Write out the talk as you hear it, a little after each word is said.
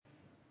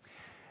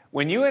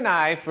When you and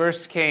I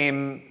first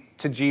came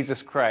to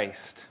Jesus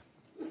Christ,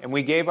 and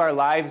we gave our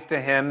lives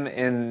to Him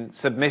in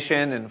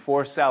submission and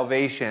for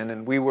salvation,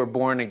 and we were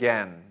born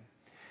again,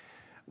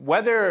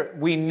 whether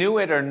we knew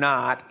it or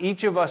not,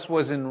 each of us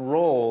was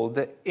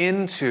enrolled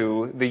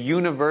into the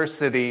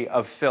University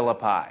of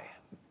Philippi.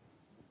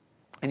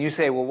 And you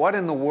say, well, what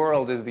in the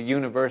world is the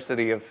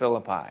University of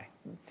Philippi?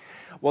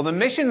 Well, the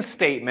mission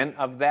statement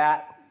of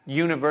that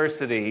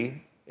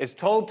university is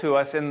told to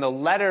us in the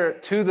letter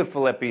to the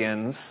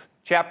Philippians,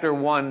 chapter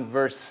 1,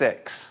 verse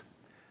 6,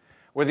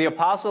 where the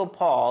Apostle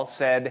Paul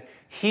said,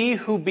 "He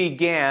who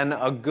began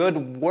a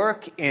good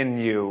work in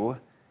you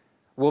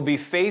will be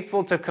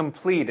faithful to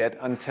complete it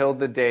until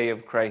the day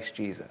of Christ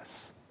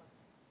Jesus."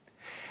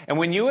 And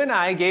when you and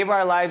I gave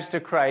our lives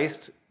to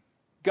Christ,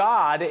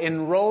 God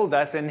enrolled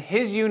us in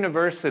His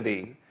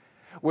university,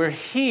 where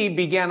He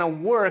began a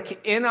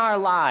work in our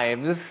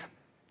lives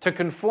to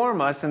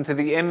conform us into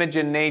the image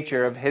and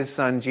nature of His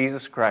Son,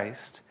 Jesus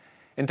Christ,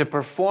 and to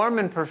perform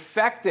and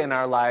perfect in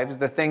our lives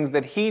the things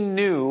that He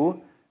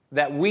knew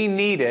that we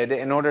needed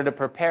in order to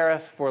prepare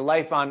us for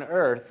life on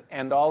earth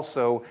and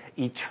also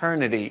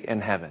eternity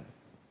in heaven.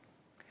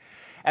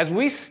 As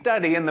we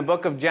study in the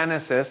book of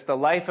Genesis the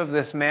life of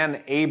this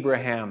man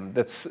Abraham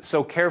that's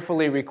so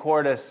carefully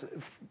recorded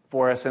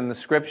for us in the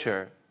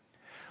Scripture,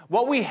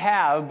 what we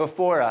have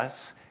before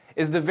us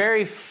is the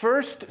very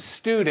first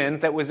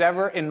student that was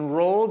ever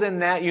enrolled in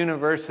that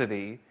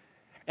university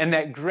and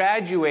that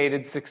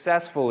graduated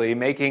successfully,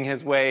 making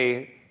his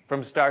way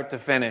from start to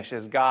finish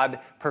as God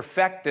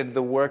perfected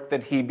the work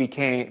that He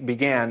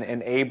began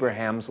in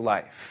Abraham's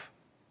life.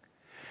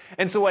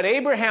 And so what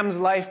Abraham's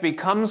life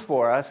becomes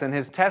for us and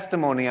his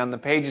testimony on the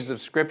pages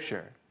of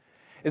Scripture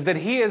is that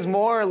he is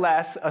more or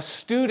less a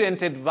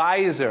student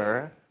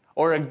advisor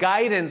or a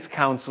guidance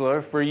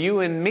counselor for you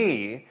and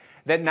me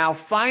that now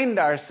find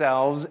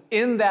ourselves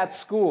in that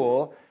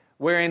school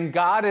wherein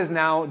God is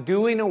now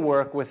doing a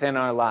work within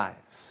our lives.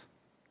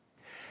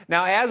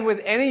 Now, as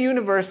with any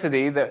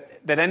university that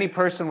any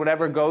person would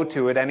ever go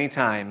to at any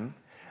time,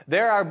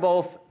 there are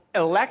both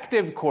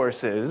elective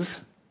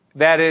courses,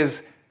 that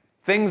is,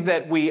 things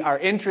that we are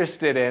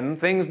interested in,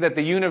 things that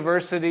the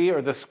university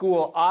or the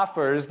school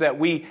offers that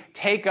we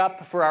take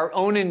up for our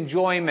own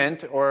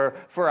enjoyment or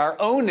for our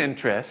own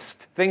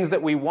interest, things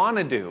that we want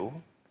to do.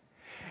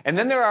 And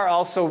then there are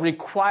also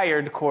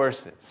required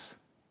courses.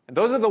 And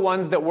those are the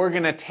ones that we're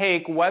going to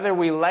take whether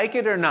we like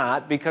it or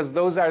not, because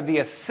those are the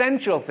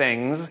essential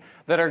things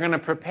that are going to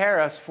prepare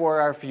us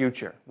for our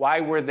future, why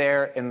we're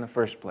there in the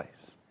first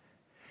place.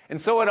 And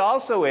so it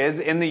also is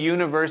in the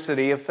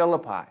University of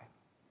Philippi.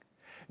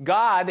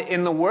 God,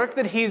 in the work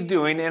that He's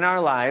doing in our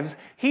lives,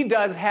 He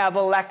does have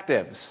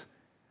electives.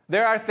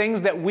 There are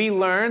things that we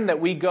learn,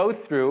 that we go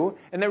through,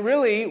 and that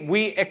really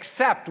we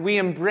accept, we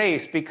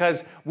embrace,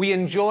 because we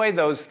enjoy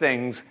those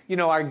things,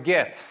 our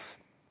gifts,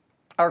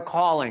 our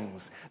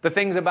callings, the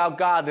things about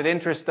God that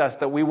interest us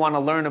that we want to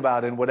learn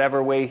about in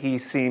whatever way He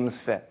seems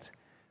fit.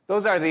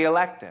 Those are the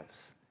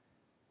electives.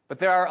 But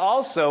there are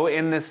also,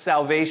 in this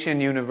Salvation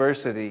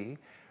University,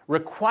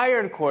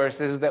 required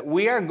courses that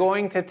we are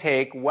going to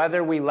take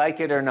whether we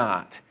like it or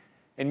not.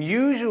 And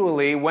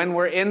usually, when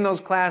we're in those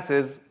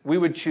classes, we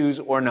would choose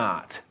or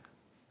not.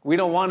 We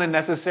don't want to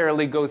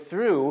necessarily go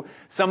through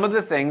some of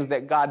the things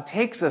that God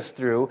takes us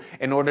through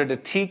in order to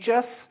teach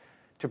us,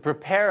 to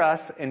prepare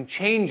us, and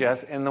change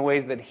us in the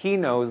ways that He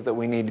knows that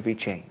we need to be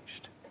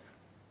changed.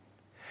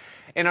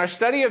 In our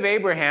study of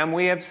Abraham,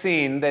 we have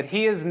seen that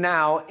he is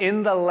now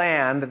in the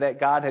land that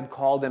God had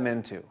called him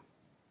into.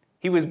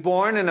 He was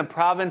born in a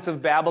province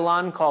of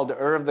Babylon called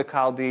Ur of the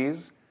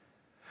Chaldees.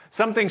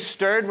 Something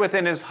stirred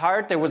within his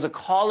heart. There was a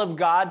call of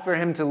God for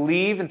him to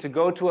leave and to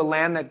go to a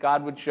land that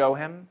God would show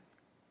him.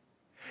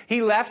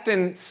 He left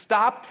and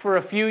stopped for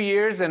a few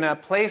years in a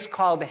place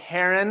called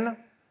Haran,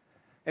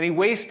 and he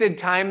wasted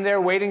time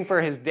there waiting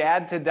for his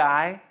dad to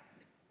die.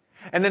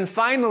 And then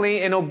finally,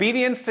 in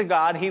obedience to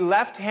God, he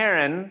left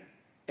Haran,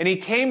 and he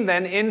came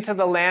then into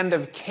the land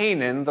of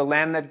Canaan, the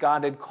land that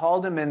God had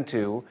called him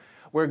into,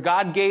 where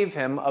God gave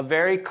him a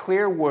very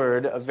clear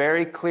word, a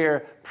very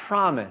clear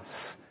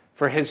promise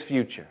for his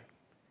future.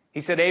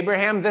 He said,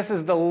 "Abraham, this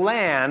is the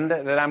land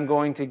that I'm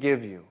going to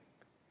give you.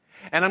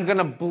 And I'm going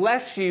to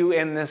bless you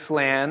in this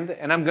land,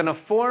 and I'm going to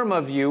form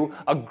of you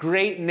a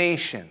great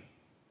nation."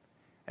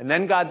 And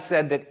then God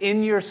said that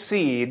in your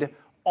seed,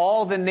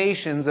 all the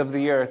nations of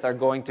the earth are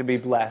going to be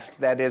blessed.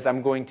 That is,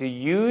 I'm going to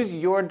use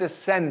your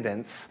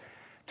descendants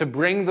to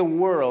bring the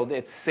world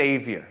its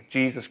Savior,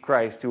 Jesus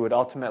Christ, who would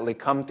ultimately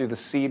come through the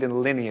seed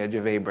and lineage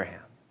of Abraham.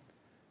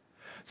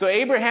 So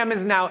Abraham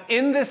is now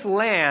in this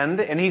land,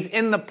 and he's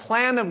in the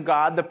plan of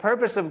God, the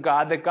purpose of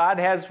God that God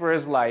has for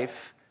his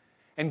life,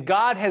 and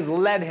God has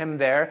led him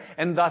there,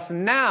 and thus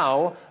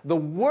now the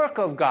work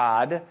of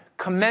God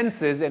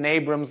commences in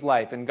Abram's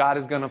life, and God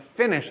is going to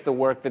finish the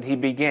work that He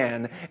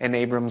began in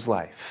Abram's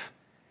life.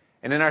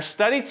 And in our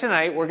study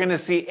tonight, we're going to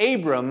see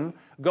Abram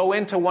go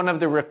into one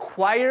of the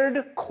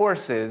required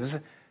courses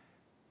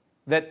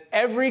that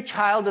every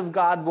child of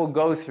God will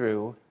go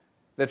through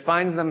that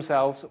finds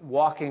themselves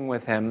walking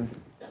with Him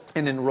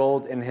and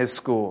enrolled in his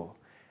school.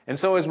 And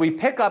so as we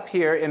pick up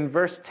here in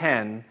verse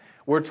 10,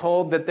 we're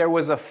told that there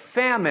was a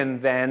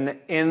famine then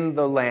in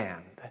the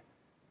land.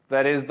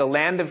 That is, the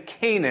land of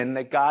Canaan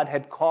that God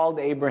had called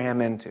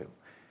Abraham into.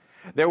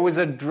 There was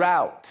a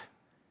drought.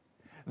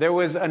 There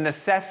was a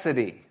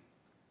necessity.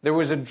 There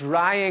was a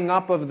drying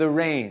up of the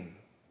rain.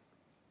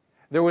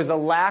 There was a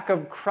lack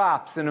of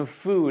crops and of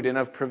food and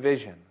of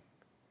provision.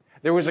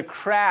 There was a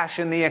crash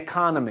in the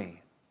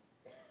economy.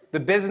 The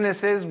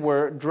businesses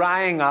were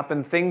drying up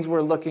and things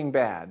were looking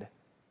bad.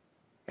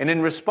 And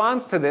in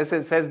response to this,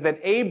 it says that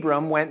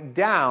Abram went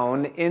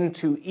down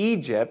into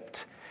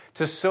Egypt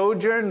to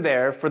sojourn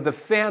there, for the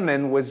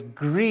famine was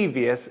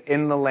grievous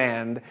in the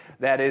land.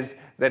 That is,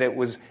 that it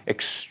was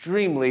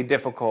extremely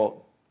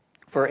difficult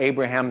for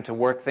Abraham to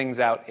work things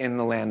out in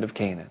the land of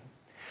Canaan.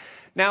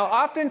 Now,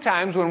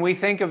 oftentimes when we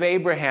think of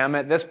Abraham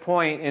at this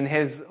point in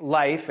his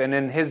life and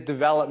in his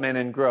development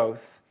and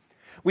growth,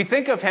 we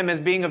think of him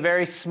as being a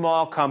very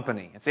small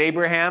company. It's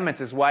Abraham, it's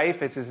his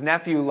wife, it's his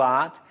nephew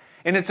Lot,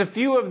 and it's a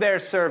few of their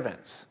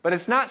servants. But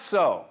it's not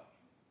so.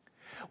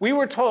 We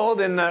were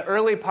told in the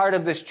early part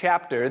of this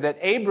chapter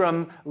that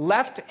Abram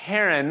left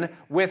Haran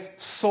with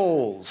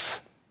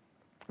souls,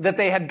 that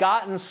they had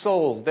gotten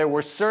souls. There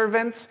were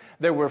servants,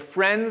 there were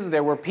friends,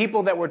 there were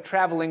people that were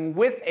traveling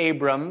with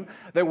Abram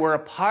that were a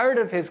part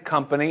of his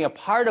company, a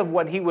part of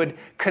what he would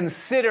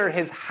consider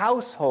his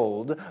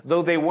household,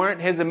 though they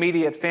weren't his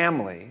immediate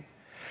family.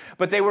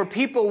 But they were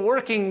people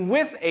working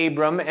with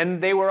Abram,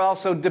 and they were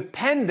also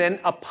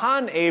dependent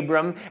upon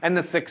Abram and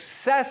the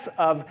success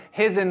of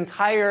his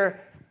entire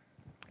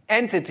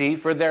entity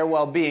for their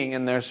well-being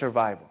and their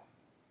survival.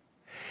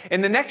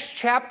 In the next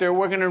chapter,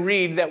 we're going to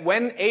read that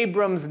when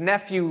Abram's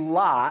nephew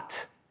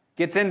Lot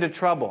gets into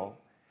trouble,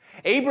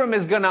 Abram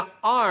is going to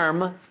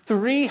arm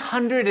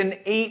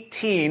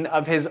 318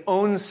 of his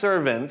own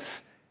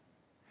servants,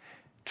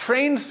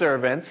 trained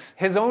servants,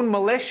 his own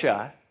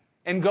militia,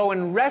 and go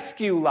and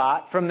rescue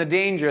Lot from the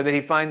danger that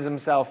he finds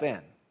himself in.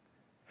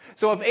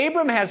 So if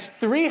Abram has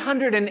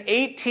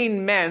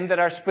 318 men that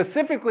are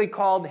specifically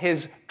called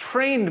his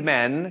trained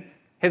men,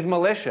 his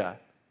militia,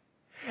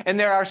 and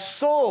there are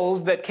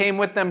souls that came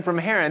with them from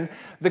Haran,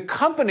 the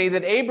company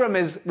that Abram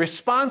is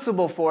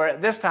responsible for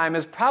at this time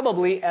is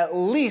probably at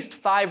least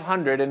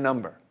 500 in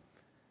number.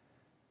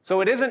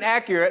 So it isn't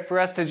accurate for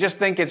us to just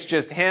think it's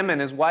just him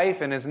and his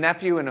wife and his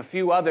nephew and a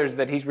few others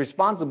that he's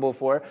responsible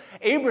for.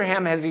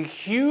 Abraham has a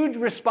huge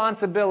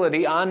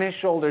responsibility on his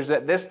shoulders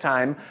at this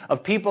time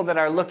of people that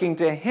are looking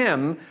to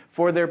him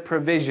for their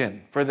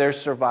provision, for their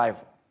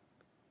survival.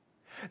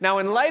 Now,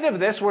 in light of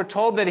this, we're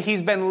told that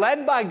he's been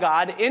led by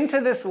God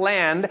into this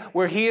land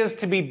where he is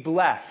to be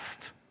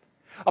blessed.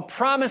 A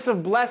promise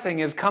of blessing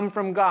has come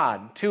from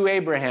God to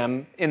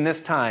Abraham in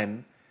this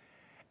time.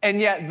 And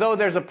yet, though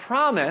there's a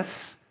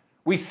promise,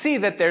 we see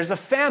that there's a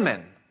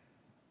famine,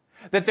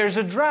 that there's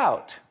a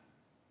drought.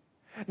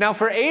 Now,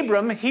 for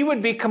Abram, he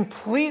would be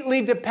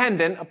completely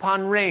dependent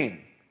upon rain.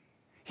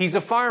 He's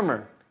a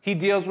farmer. He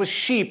deals with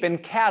sheep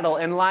and cattle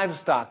and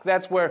livestock.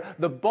 That's where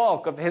the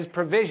bulk of his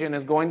provision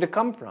is going to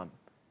come from.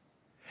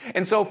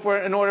 And so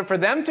in order for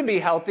them to be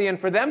healthy and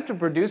for them to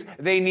produce,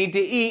 they need to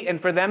eat. And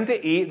for them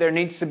to eat, there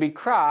needs to be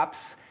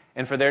crops.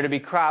 And for there to be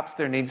crops,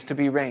 there needs to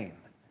be rain.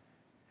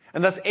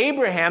 And thus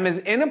Abraham is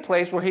in a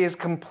place where he is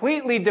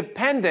completely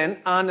dependent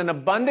on an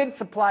abundant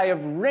supply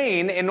of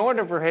rain in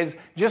order for his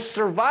just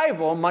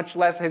survival, much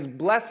less his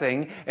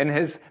blessing and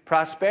his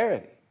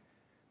prosperity.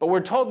 But we're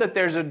told that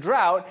there's a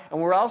drought,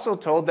 and we're also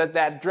told that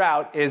that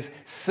drought is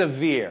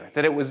severe,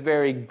 that it was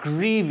very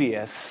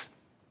grievous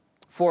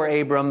for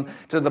Abram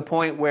to the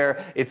point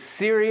where it's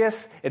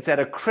serious, it's at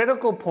a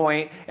critical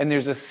point, and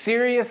there's a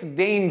serious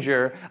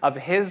danger of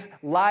his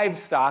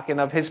livestock and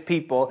of his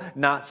people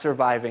not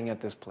surviving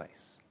at this place.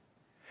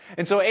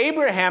 And so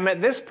Abraham,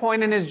 at this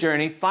point in his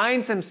journey,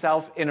 finds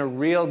himself in a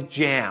real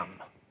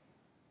jam.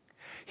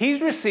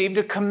 He's received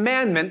a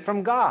commandment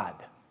from God,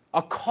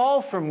 a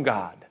call from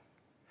God.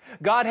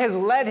 God has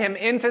led him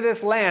into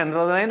this land,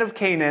 the land of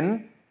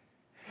Canaan.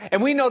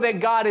 And we know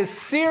that God is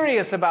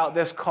serious about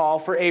this call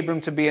for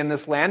Abram to be in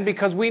this land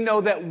because we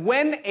know that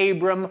when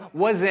Abram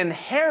was in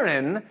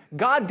Haran,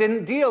 God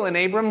didn't deal in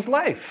Abram's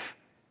life.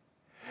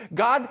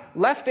 God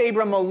left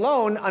Abram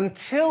alone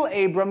until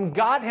Abram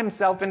got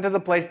himself into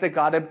the place that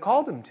God had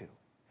called him to.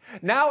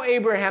 Now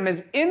Abraham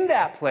is in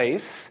that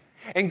place,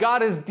 and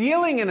God is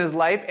dealing in his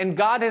life, and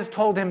God has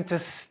told him to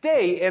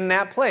stay in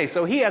that place.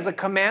 So he has a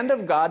command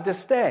of God to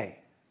stay.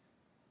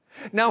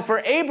 Now, for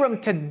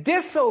Abram to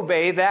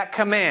disobey that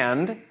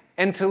command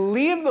and to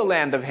leave the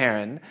land of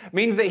Haran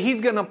means that he's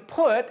going to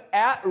put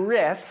at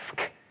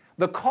risk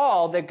the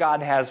call that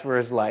God has for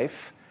his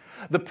life,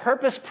 the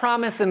purpose,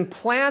 promise, and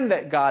plan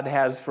that God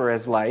has for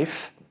his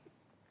life,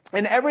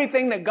 and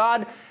everything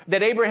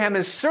that Abraham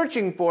is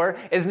searching for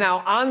is now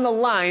on the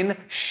line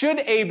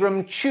should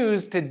Abram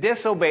choose to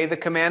disobey the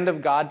command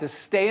of God to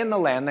stay in the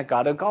land that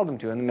God had called him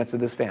to in the midst of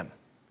this famine.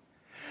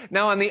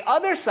 Now, on the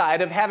other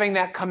side of having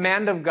that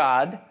command of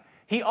God,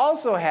 he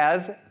also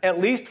has at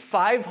least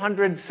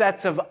 500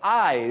 sets of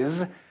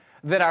eyes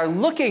that are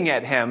looking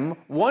at him,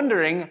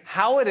 wondering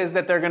how it is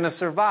that they're going to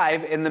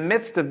survive in the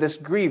midst of this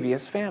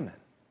grievous famine.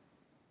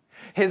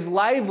 His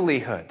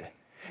livelihood,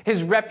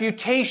 his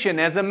reputation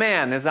as a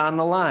man is on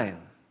the line.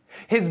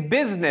 His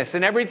business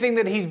and everything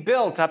that he's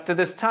built up to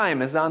this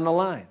time is on the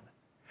line.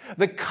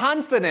 The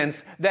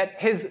confidence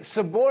that his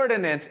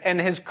subordinates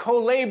and his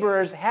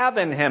co-laborers have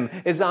in him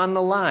is on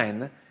the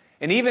line.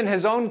 And even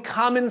his own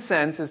common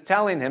sense is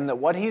telling him that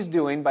what he's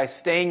doing by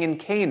staying in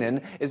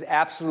Canaan is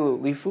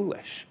absolutely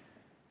foolish.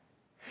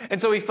 And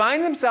so he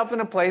finds himself in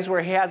a place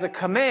where he has a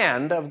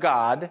command of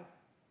God,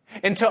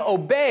 and to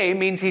obey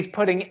means he's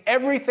putting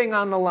everything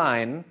on the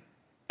line,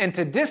 and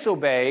to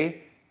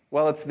disobey,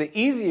 well, it's the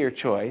easier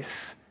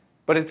choice,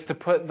 but it's to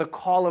put the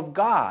call of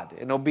God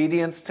in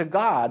obedience to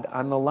God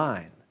on the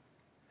line.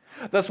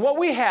 Thus, what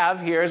we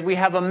have here is we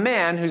have a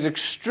man who's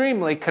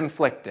extremely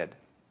conflicted.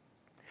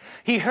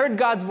 He heard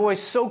God's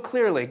voice so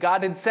clearly.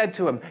 God had said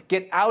to him,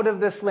 get out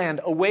of this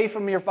land, away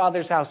from your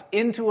father's house,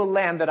 into a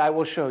land that I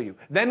will show you.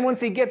 Then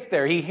once he gets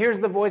there, he hears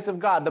the voice of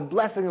God, the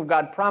blessing of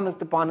God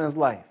promised upon his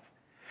life.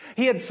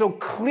 He had so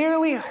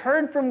clearly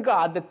heard from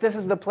God that this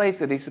is the place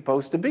that he's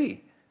supposed to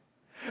be.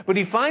 But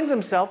he finds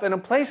himself in a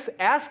place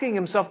asking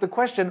himself the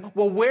question,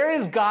 well, where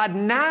is God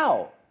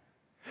now?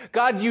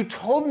 God, you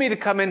told me to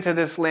come into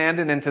this land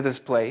and into this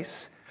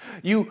place.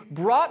 You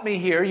brought me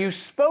here. You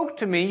spoke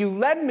to me. You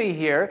led me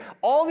here.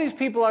 All these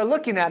people are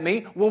looking at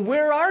me. Well,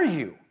 where are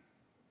you?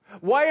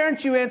 Why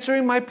aren't you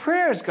answering my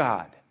prayers,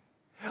 God?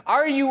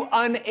 Are you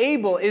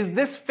unable? Is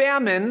this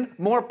famine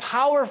more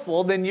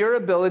powerful than your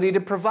ability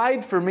to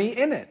provide for me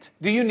in it?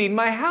 Do you need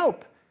my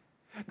help?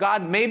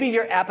 God, maybe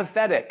you're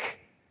apathetic.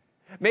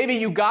 Maybe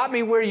you got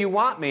me where you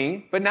want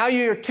me, but now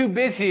you're too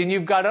busy and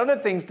you've got other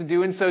things to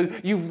do, and so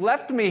you've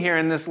left me here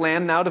in this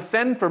land now to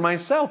fend for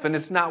myself, and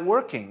it's not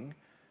working.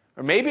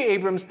 Or maybe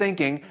Abram's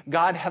thinking,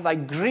 God, have I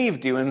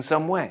grieved you in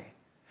some way?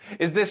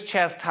 Is this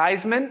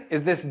chastisement?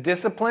 Is this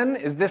discipline?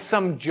 Is this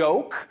some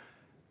joke?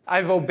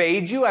 I've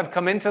obeyed you. I've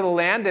come into the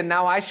land and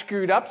now I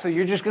screwed up, so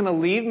you're just going to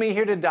leave me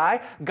here to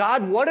die?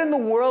 God, what in the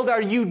world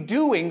are you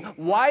doing?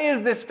 Why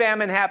is this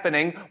famine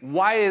happening?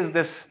 Why is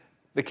this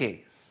the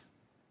case?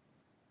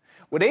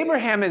 What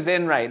Abraham is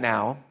in right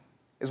now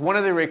is one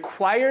of the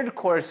required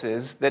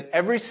courses that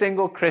every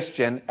single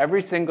Christian,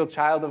 every single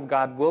child of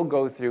God will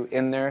go through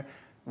in their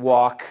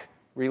walk,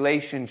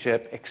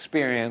 relationship,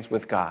 experience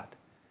with God.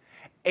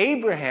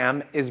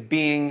 Abraham is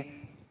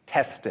being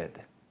tested.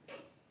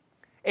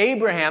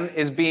 Abraham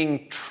is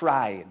being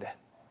tried.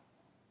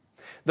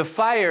 The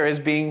fire is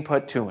being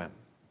put to him.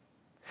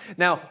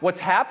 Now, what's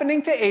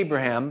happening to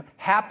Abraham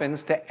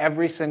happens to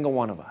every single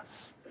one of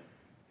us.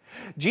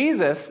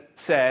 Jesus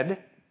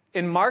said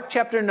in Mark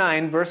chapter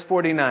 9, verse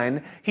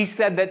 49, he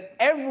said that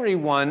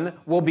everyone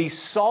will be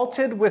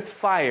salted with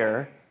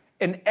fire,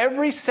 and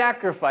every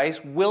sacrifice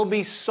will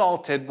be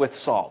salted with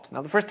salt.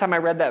 Now, the first time I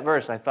read that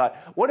verse, I thought,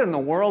 what in the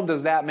world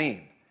does that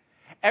mean?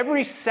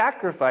 Every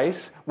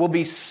sacrifice will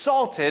be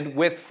salted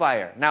with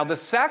fire. Now, the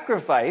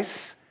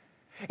sacrifice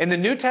in the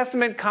New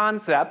Testament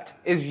concept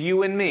is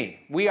you and me.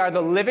 We are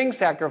the living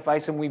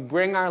sacrifice, and we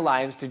bring our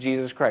lives to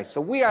Jesus Christ.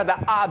 So we are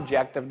the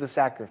object of the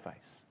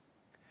sacrifice.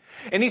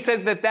 And he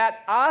says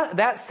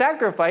that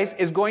sacrifice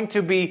is going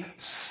to be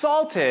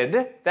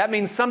salted. That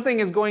means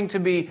something is going to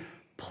be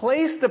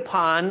placed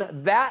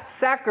upon that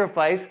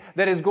sacrifice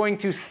that is going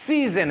to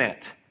season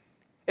it.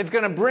 It's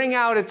going to bring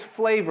out its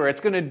flavor.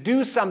 It's going to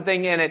do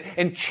something in it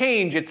and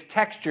change its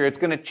texture. It's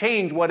going to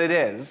change what it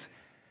is.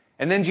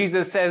 And then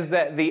Jesus says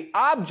that the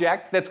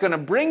object that's going to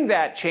bring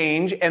that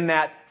change and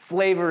that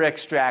flavor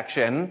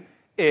extraction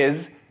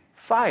is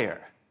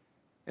fire.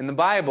 In the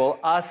Bible,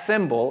 a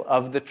symbol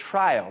of the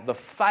trial, the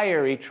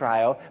fiery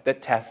trial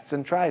that tests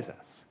and tries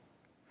us.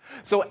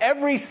 So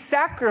every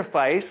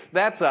sacrifice,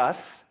 that's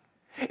us,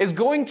 is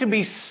going to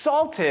be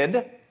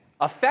salted,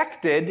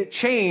 affected,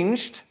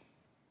 changed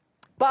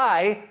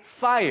by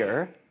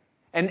fire,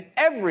 and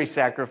every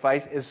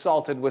sacrifice is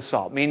salted with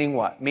salt. Meaning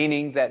what?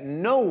 Meaning that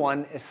no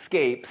one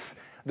escapes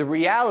the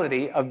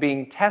reality of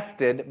being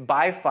tested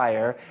by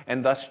fire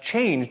and thus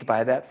changed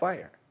by that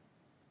fire.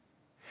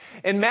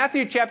 In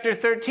Matthew chapter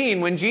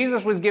 13, when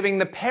Jesus was giving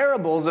the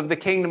parables of the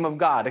kingdom of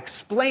God,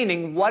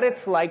 explaining what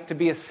it's like to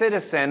be a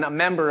citizen, a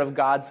member of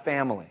God's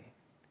family,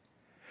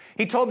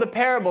 he told the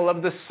parable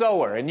of the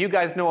sower, and you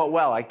guys know it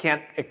well. I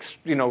can't,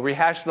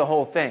 rehash the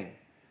whole thing.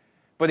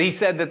 But he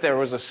said that there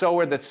was a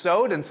sower that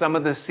sowed, and some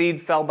of the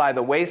seed fell by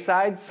the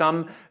wayside.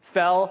 Some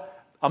fell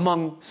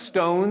among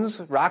stones,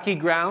 rocky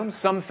ground.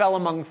 Some fell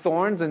among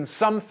thorns, and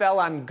some fell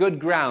on good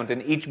ground,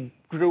 and each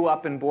grew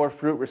up and bore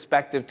fruit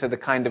respective to the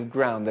kind of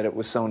ground that it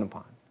was sown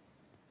upon.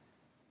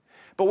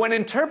 But when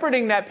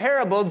interpreting that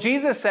parable,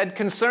 Jesus said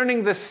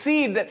concerning the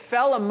seed that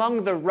fell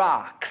among the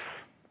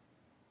rocks,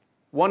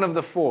 one of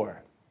the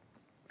four,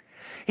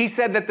 he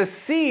said that the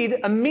seed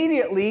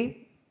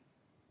immediately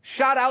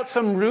shot out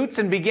some roots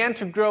and began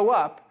to grow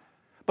up.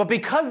 But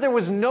because there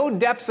was no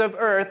depths of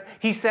earth,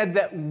 he said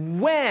that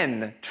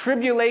when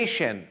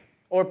tribulation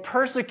or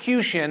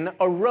persecution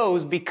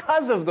arose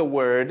because of the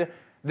word,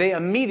 they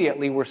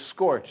immediately were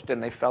scorched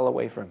and they fell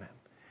away from him.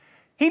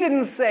 He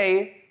didn't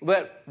say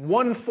that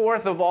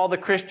 1/4 of all the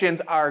Christians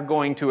are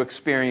going to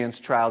experience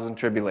trials and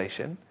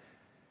tribulation.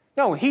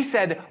 No, he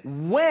said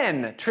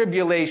when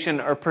tribulation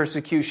or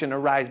persecution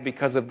arise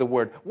because of the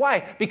word.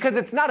 Why? Because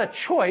it's not a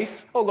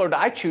choice. Oh, Lord,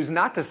 I choose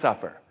not to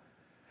suffer.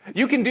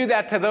 You can do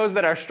that to those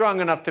that are strong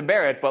enough to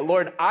bear it, but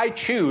Lord, I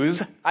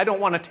choose. I don't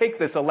want to take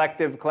this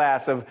elective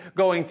class of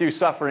going through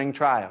suffering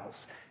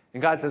trials.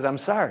 And God says, I'm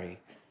sorry.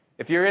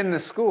 If you're in the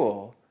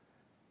school,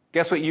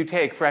 guess what you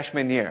take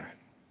freshman year?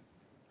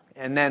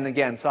 And then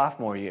again,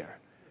 sophomore year.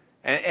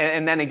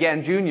 And then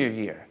again, junior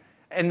year.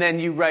 And then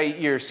you write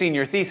your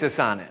senior thesis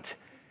on it.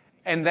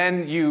 And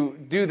then you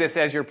do this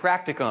as your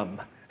practicum.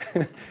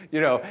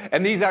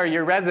 And these are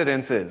your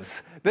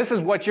residences. This is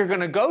what you're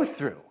going to go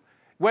through.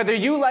 Whether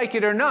you like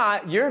it or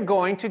not, you're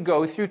going to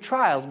go through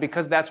trials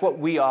because that's what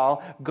we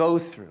all go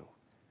through.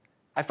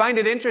 I find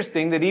it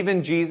interesting that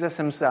even Jesus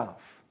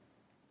himself,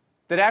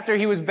 that after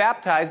he was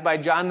baptized by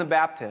John the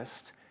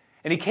Baptist,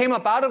 and he came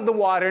up out of the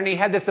water and he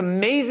had this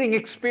amazing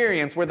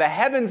experience where the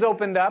heavens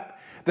opened up,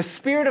 the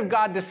Spirit of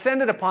God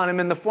descended upon him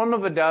in the form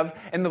of a dove,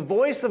 and the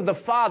voice of the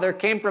Father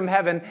came from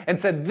heaven and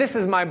said, "This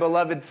is my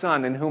beloved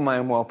Son in whom I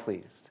am well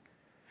pleased."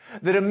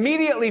 That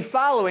immediately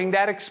following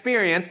that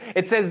experience,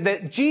 it says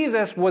that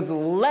Jesus was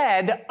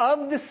led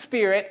of the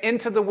Spirit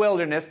into the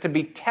wilderness to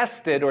be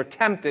tested or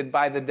tempted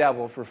by the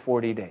devil for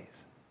 40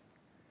 days.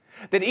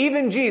 That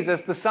even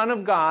Jesus, the Son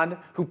of God,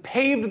 who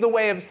paved the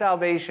way of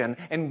salvation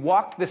and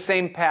walked the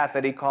same path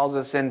that he calls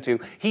us into,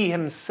 he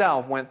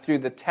himself went through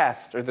the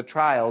test or the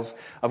trials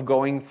of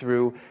going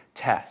through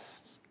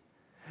tests.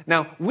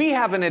 Now, we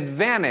have an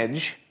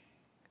advantage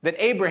that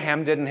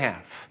Abraham didn't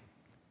have.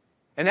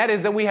 And that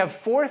is that we have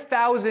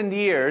 4,000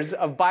 years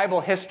of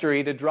Bible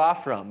history to draw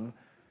from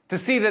to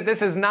see that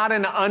this is not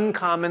an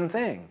uncommon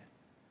thing.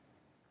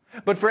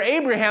 But for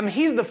Abraham,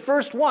 he's the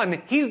first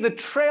one. He's the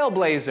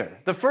trailblazer,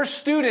 the first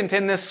student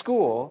in this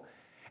school.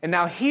 And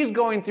now he's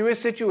going through a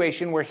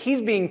situation where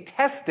he's being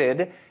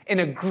tested in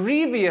a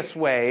grievous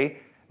way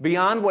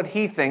beyond what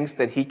he thinks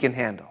that he can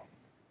handle.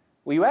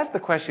 Well, you ask the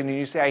question and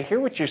you say, I hear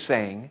what you're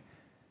saying,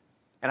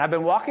 and I've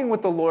been walking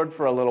with the Lord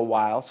for a little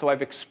while, so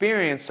I've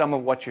experienced some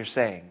of what you're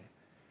saying.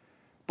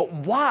 But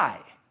why?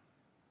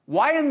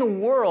 Why in the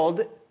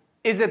world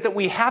is it that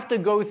we have to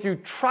go through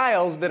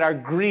trials that are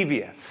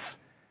grievous?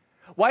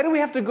 Why do we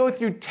have to go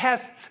through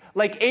tests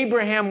like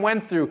Abraham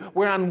went through,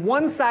 where on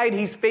one side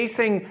he's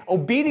facing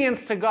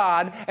obedience to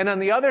God, and on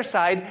the other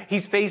side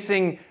he's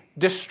facing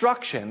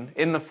destruction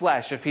in the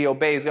flesh if he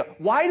obeys God?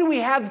 Why do we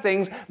have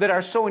things that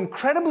are so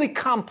incredibly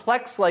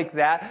complex like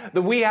that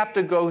we have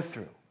to go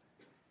through?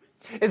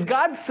 Is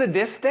God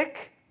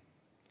sadistic?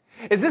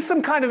 Is this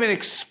some kind of an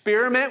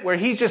experiment where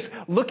he's just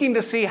looking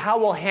to see how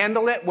we'll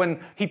handle it when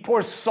he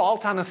pours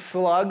salt on a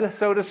slug,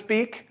 so to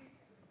speak?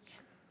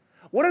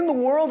 What in the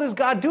world is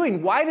God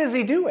doing? Why does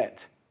he do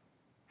it?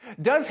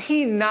 Does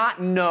he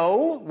not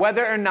know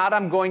whether or not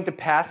I'm going to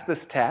pass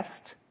this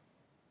test?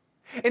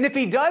 And if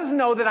he does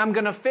know that I'm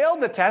going to fail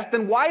the test,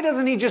 then why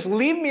doesn't he just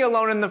leave me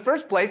alone in the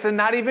first place and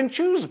not even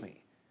choose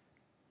me?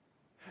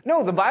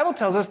 No, the Bible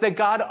tells us that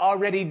God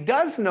already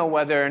does know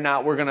whether or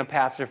not we're going to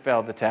pass or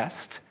fail the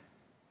test.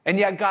 And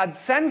yet God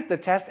sends the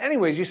test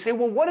anyways. You say,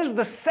 well, what is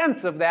the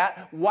sense of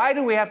that? Why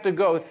do we have to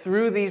go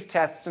through these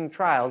tests and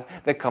trials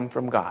that come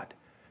from God?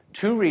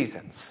 2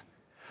 reasons.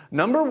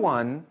 Number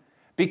 1,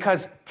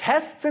 because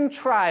tests and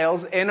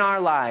trials in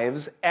our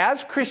lives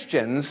as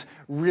Christians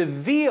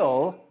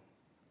reveal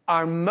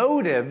our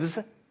motives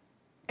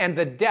and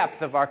the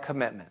depth of our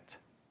commitment.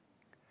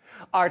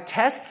 Our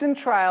tests and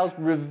trials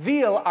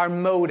reveal our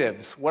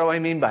motives. What do I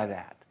mean by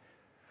that?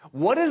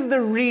 What is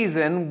the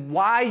reason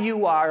why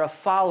you are a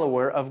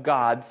follower of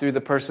God through the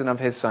person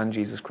of his Son,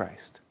 Jesus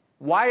Christ?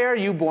 Why are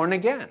you born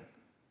again?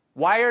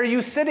 Why are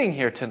you sitting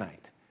here tonight?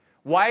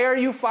 Why are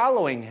you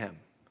following him?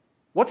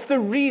 What's the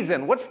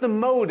reason? What's the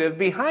motive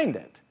behind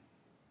it?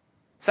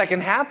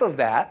 Second half of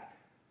that,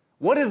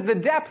 what is the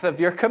depth of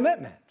your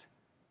commitment?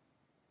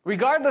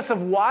 Regardless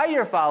of why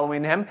you're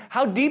following him,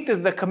 how deep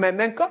does the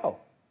commitment go?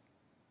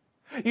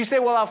 You say,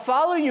 well, I'll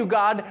follow you,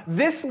 God,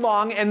 this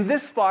long and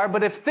this far,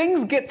 but if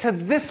things get to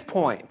this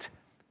point,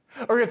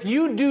 or if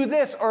you do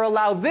this or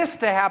allow this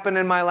to happen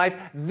in my life,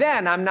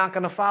 then I'm not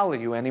going to follow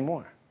you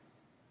anymore.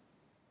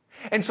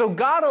 And so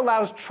God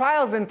allows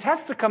trials and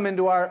tests to come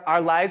into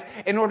our lives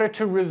in order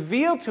to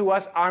reveal to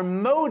us our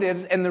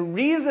motives and the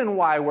reason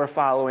why we're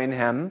following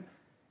him,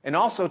 and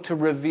also to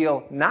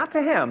reveal not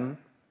to him,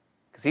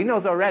 because he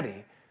knows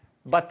already,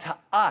 but to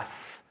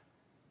us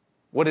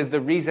what is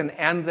the reason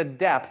and the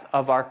depth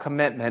of our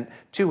commitment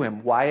to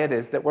him, why it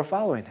is that we're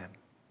following him.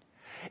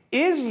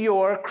 Is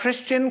your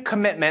Christian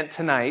commitment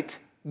tonight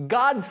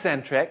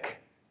God-centric,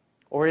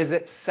 or is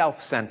it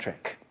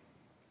self-centric?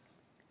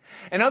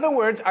 In other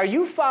words, are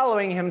you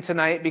following him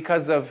tonight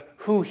because of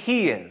who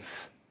he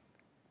is,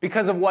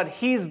 because of what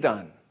he's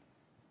done,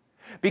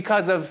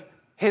 because of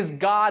his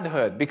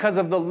godhood, because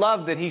of the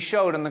love that he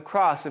showed on the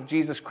cross of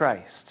Jesus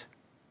Christ?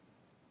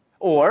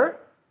 Or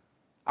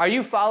are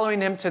you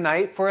following him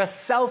tonight for a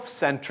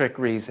self-centric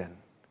reason?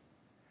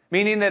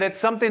 meaning that it's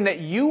something that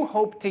you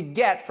hope to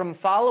get from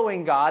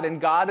following God,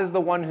 and God is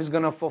the one who's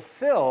going to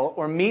fulfill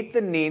or meet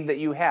the need that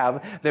you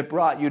have that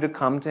brought you to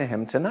come to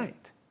Him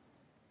tonight.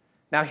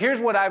 Now, here's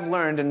what I've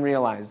learned and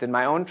realized in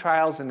my own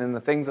trials and in the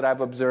things that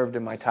I've observed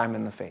in my time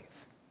in the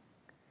faith,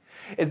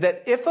 is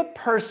that if a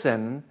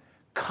person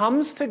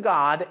comes to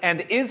God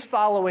and is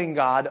following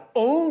God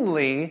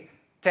only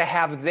to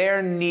have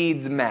their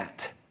needs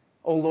met,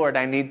 oh Lord,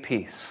 I need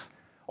peace.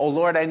 Oh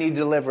Lord, I need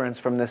deliverance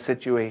from this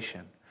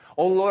situation.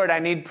 Oh Lord, I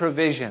need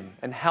provision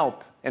and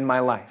help in my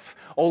life.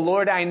 Oh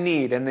Lord, I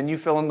need, and then you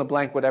fill in the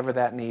blank whatever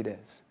that need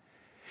is.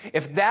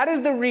 If that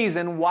is the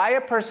reason why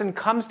a person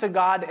comes to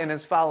God and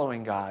is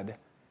following God,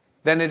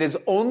 then it is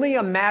only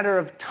a matter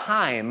of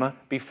time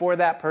before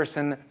that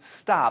person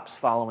stops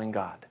following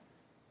God.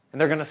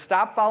 And they're going to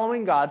stop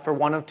following God for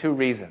one of two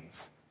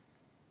reasons.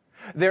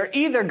 They're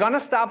either going to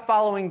stop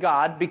following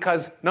God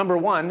because, number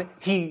one,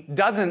 He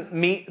doesn't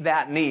meet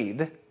that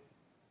need.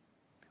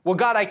 Well,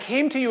 God, I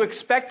came to you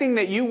expecting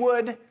that you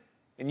would,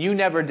 and you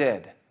never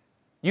did.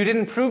 You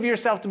didn't prove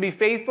yourself to be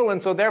faithful, and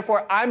so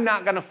therefore I'm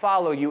not going to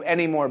follow you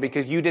anymore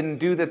because you didn't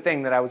do the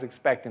thing that I was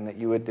expecting that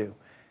you would do.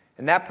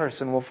 And that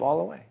person will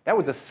fall away. That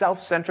was a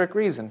self-centric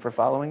reason for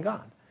following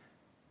God.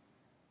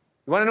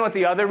 You want to know what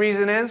the other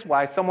reason is?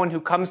 Why someone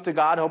who comes to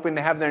God hoping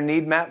to have their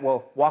need met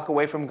will walk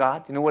away from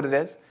God? You know what it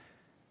is?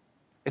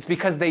 It's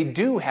because they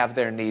do have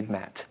their need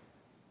met.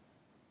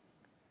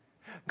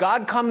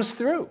 God comes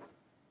through.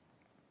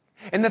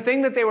 And the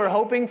thing that they were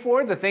hoping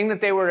for, the thing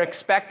that they were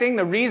expecting,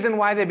 the reason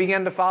why they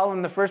began to follow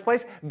in the first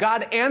place,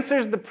 God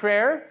answers the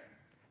prayer.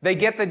 They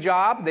get the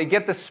job, they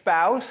get the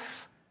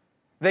spouse,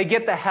 they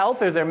get the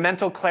health or their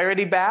mental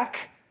clarity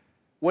back.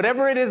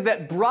 Whatever it is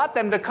that brought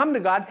them to come to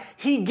God,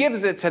 He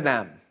gives it to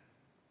them.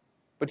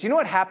 But you know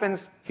what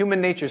happens?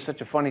 Human nature is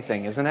such a funny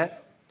thing, isn't it?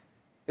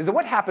 Is that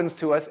what happens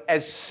to us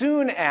as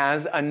soon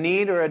as a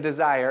need or a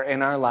desire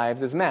in our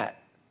lives is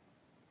met?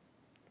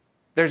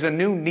 There's a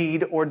new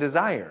need or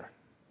desire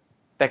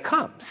that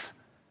comes.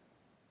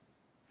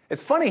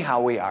 It's funny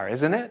how we are,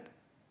 isn't it?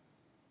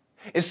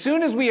 As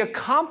soon as we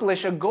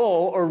accomplish a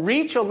goal or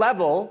reach a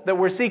level that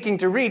we're seeking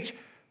to reach,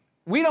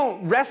 we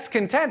don't rest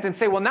content and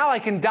say, well, now I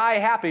can die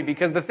happy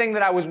because the thing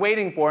that I was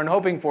waiting for and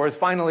hoping for has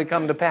finally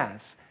come to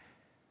pass.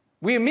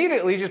 We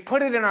immediately just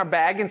put it in our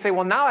bag and say,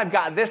 well, now I've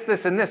got this,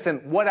 this, and this,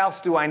 and what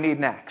else do I need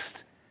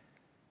next?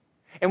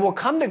 And we'll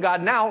come to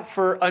God now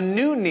for a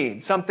new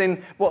need,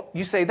 something, well,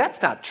 you say,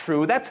 that's not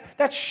true. That's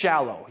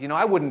shallow. You know,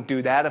 I wouldn't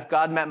do that if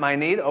God met my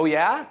need. Oh,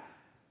 yeah?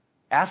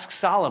 Ask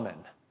Solomon.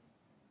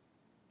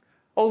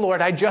 Oh,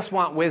 Lord, I just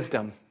want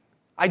wisdom.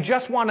 I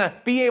just want to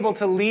be able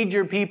to lead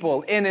your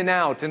people in and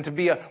out and to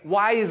be a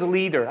wise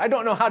leader. I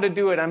don't know how to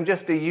do it. I'm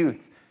just a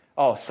youth.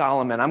 Oh,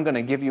 Solomon, I'm going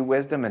to give you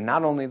wisdom, and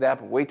not only that,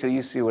 but wait till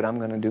you see what I'm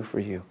going to do for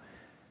you.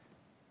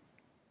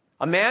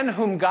 A man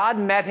whom God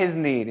met his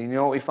need, and you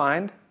know what we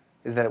find?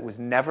 Is that it was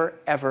never,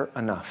 ever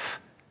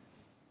enough.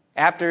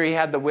 After he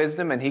had the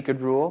wisdom and he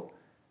could rule,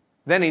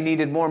 then he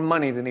needed more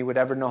money than he would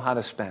ever know how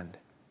to spend.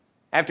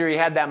 After he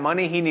had that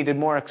money, he needed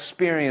more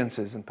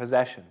experiences and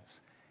possessions.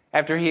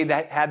 After he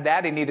had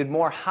that, he needed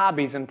more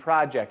hobbies and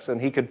projects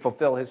than he could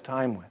fulfill his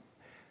time with.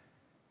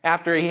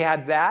 After he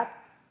had that,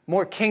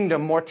 more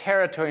kingdom, more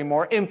territory,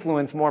 more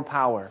influence, more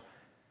power,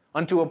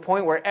 unto a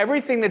point where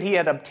everything that he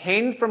had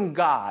obtained from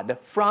God,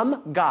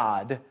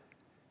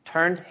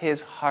 turned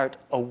his heart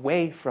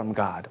away from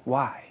God.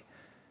 Why?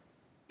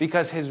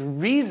 Because his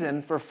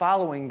reason for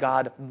following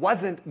God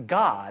wasn't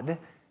God,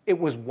 it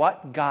was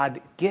what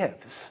God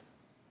gives.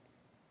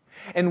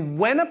 And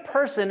when a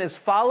person is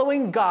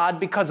following God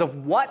because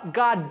of what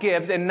God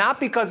gives and not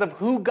because of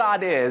who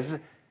God is,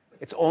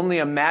 it's only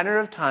a matter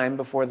of time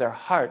before their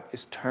heart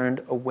is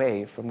turned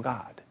away from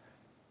God.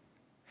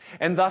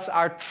 And thus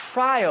our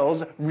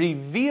trials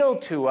reveal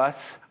to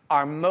us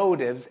our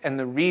motives and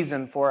the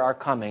reason for our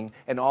coming,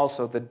 and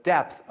also the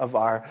depth of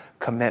our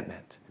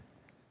commitment.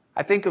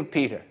 I think of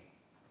Peter.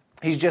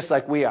 He's just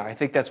like we are. I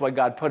think that's why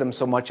God put him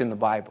so much in the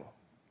Bible.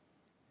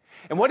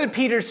 And what did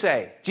Peter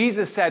say?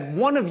 Jesus said,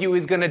 one of you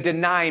is going to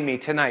deny me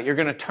tonight. You're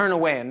going to turn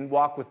away and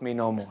walk with me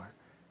no more.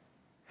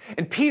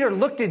 And Peter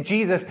looked at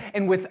Jesus,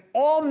 and with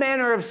all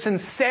manner of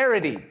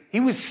sincerity, he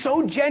was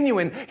so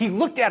genuine, he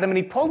looked at him and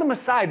he pulled him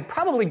aside,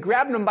 probably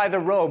grabbed him by the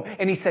robe,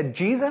 and he said,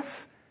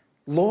 Jesus,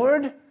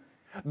 Lord,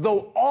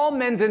 though all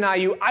men deny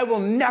you, I will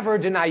never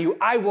deny you.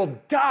 I will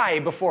die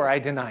before I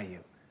deny you.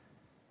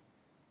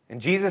 And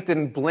Jesus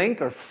didn't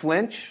blink or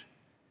flinch.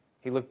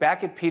 He looked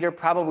back at Peter,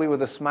 probably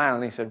with a smile,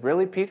 and he said,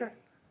 really, Peter?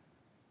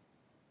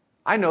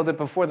 I know that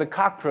before the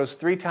cock crows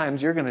 3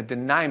 times, you're going to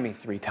deny me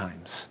 3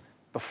 times.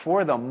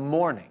 Before the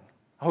morning.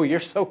 Oh, you're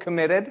so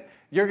committed?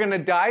 You're going to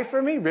die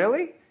for me?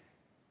 Really?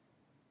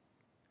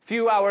 A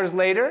few hours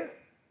later,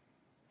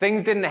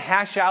 things didn't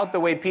hash out the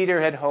way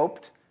Peter had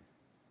hoped.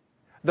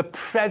 The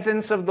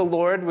presence of the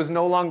Lord was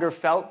no longer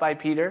felt by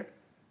Peter.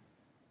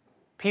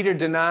 Peter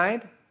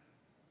denied.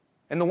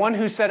 And the one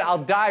who said, I'll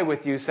die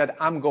with you, said,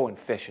 I'm going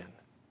fishing.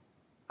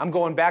 I'm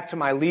going back to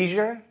my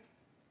leisure.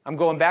 I'm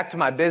going back to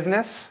my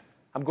business.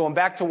 I'm going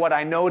back to what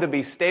I know to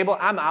be stable.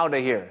 I'm out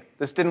of here.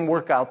 This didn't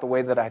work out the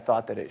way that I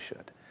thought that it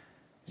should.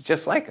 It's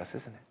just like us,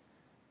 isn't it?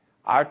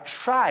 Our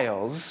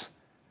trials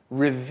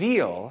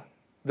reveal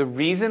the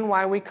reason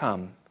why we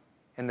come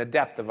and the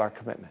depth of our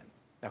commitment.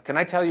 Now, can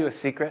I tell you a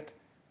secret?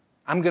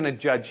 I'm going to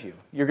judge you.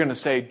 You're going to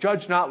say,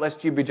 judge not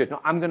lest you be judged.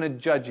 No, I'm going to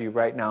judge you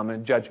right now. I'm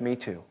going to judge me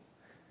too.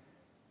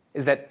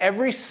 Is that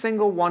every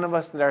single one of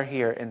us that are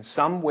here in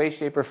some way,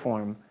 shape, or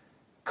form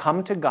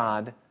come to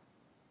God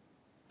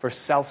for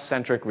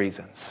self-centric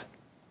reasons.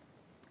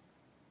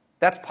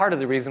 That's part of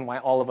the reason why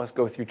all of us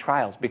go through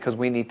trials, because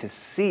we need to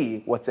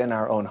see what's in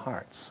our own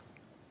hearts.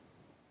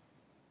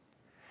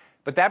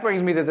 But that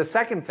brings me to the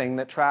second thing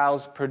that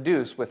trials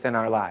produce within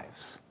our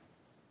lives.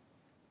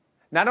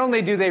 Not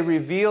only do they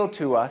reveal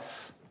to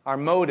us our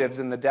motives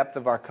and the depth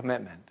of our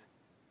commitment,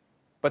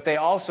 but they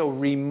also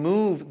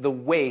remove the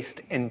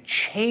waste and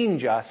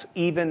change us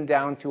even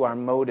down to our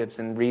motives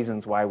and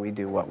reasons why we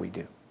do what we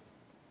do.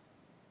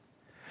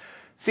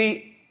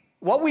 See,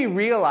 what we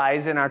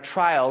realize in our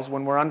trials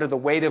when we're under the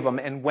weight of them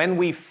and when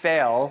we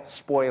fail,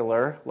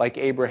 spoiler, like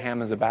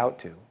Abraham is about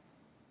to,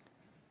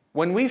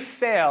 when we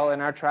fail in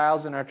our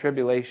trials and our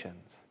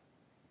tribulations,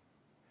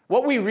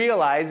 what we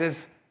realize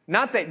is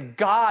not that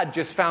God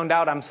just found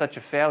out I'm such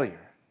a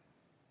failure.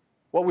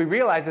 What we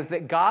realize is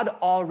that God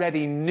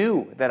already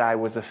knew that I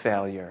was a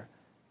failure.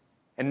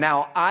 And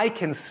now I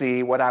can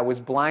see what I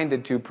was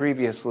blinded to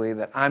previously,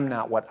 that I'm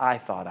not what I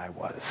thought I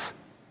was.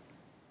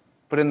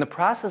 But in the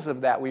process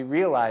of that, we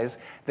realize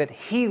that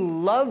He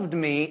loved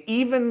me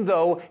even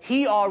though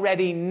He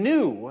already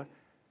knew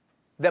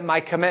that my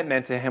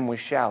commitment to Him was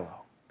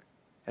shallow.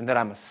 And that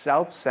I'm a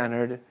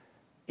self-centered,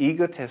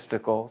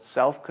 egotistical,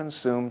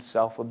 self-consumed,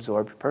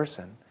 self-absorbed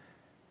person.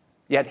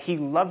 Yet He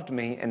loved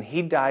me and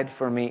He died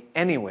for me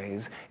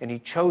anyways, and He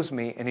chose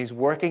me and He's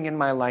working in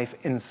my life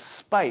in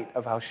spite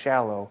of how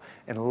shallow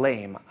and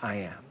lame I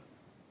am.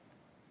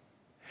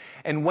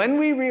 And when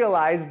we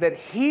realize that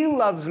He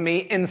loves me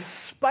in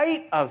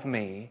spite of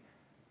me,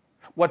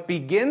 what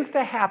begins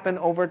to happen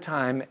over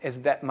time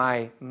is that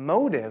my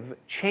motive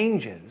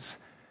changes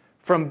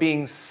from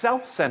being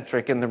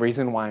self-centric in the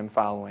reason why I'm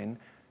following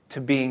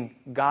to being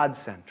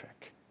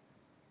God-centric.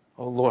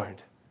 Oh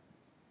Lord,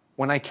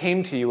 when I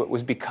came to you, it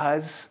was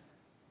because,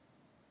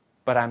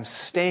 but I'm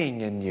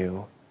staying in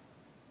you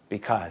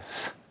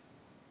because.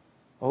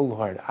 Oh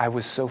Lord, I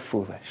was so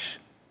foolish.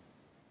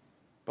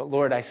 But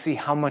Lord, I see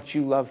how much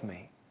you love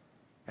me.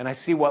 And I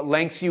see what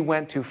lengths you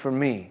went to for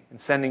me in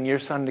sending your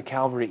Son to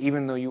Calvary,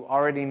 even though you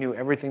already knew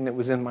everything that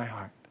was in my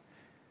heart.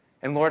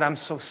 And Lord, I'm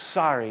so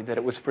sorry that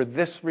it was for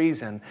this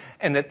reason,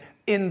 and that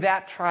in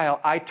that trial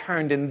I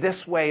turned in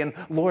this way. And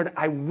Lord,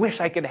 I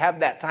wish I could have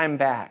that time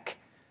back,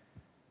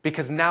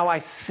 because now I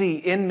see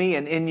in me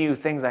and in you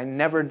things I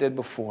never did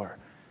before.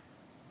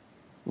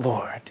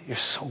 Lord, you're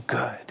so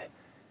good.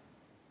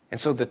 And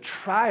so the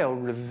trial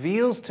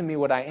reveals to me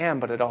what I am,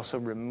 but it also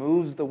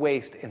removes the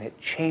waste and it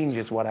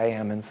changes what I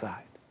am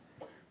inside.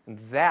 And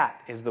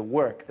that is the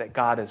work that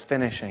God is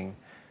finishing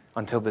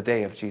until the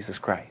day of Jesus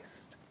Christ.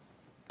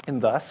 And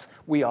thus,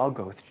 we all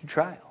go through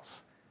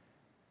trials.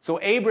 So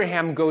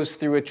Abraham goes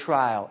through a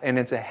trial, and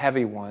it's a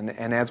heavy one.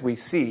 And as we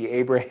see,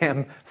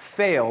 Abraham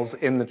fails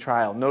in the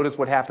trial. Notice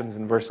what happens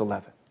in verse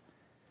 11.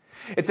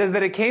 It says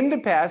that it came to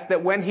pass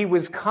that when he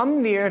was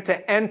come near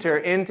to enter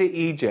into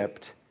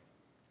Egypt,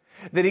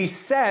 that he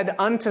said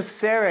unto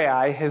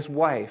Sarai his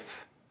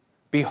wife,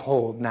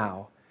 Behold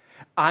now,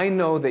 I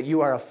know that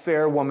you are a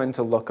fair woman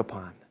to look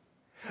upon.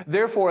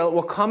 Therefore it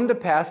will come to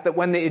pass that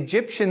when the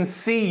Egyptians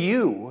see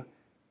you,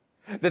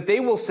 that they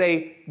will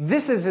say,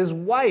 This is his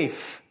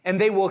wife,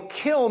 and they will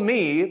kill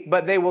me,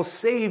 but they will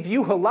save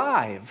you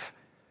alive.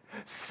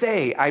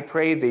 Say, I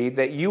pray thee,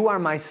 that you are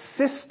my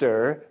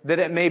sister, that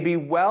it may be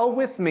well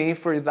with me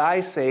for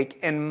thy sake,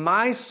 and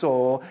my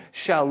soul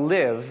shall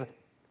live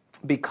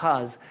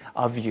because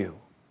of you.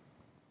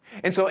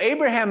 And so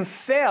Abraham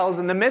fails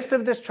in the midst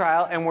of this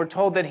trial, and we're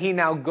told that he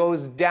now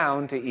goes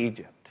down to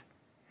Egypt.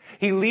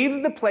 He leaves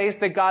the place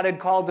that God had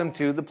called him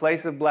to, the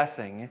place of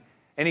blessing,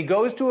 and he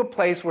goes to a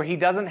place where he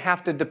doesn't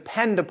have to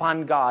depend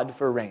upon God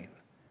for rain.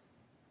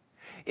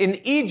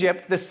 In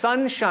Egypt, the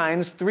sun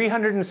shines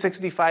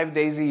 365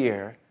 days a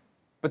year,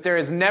 but there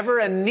is never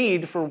a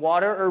need for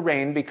water or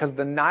rain because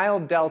the Nile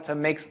Delta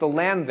makes the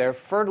land there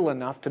fertile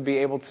enough to be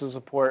able to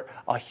support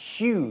a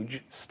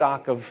huge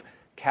stock of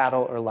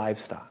cattle or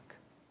livestock.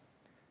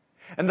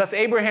 And thus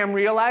Abraham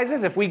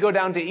realizes if we go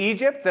down to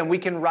Egypt, then we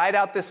can ride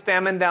out this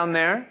famine down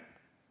there.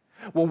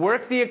 We'll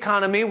work the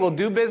economy, we'll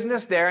do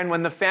business there, and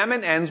when the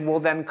famine ends,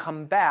 we'll then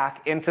come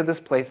back into this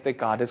place that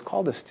God has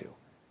called us to.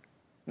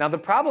 Now, the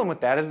problem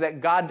with that is that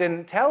God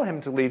didn't tell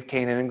him to leave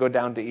Canaan and go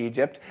down to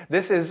Egypt.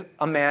 This is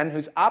a man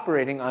who's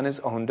operating on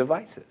his own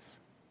devices.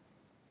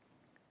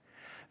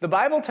 The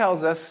Bible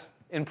tells us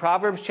in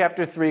Proverbs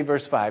chapter 3,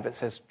 verse 5, it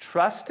says,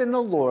 Trust in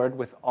the Lord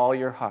with all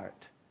your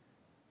heart,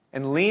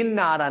 and lean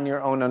not on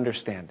your own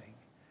understanding.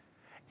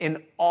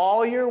 In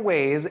all your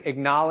ways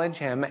acknowledge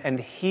him, and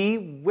he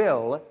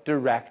will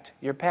direct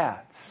your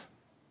paths.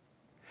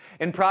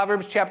 In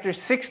Proverbs chapter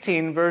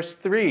 16, verse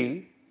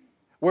 3,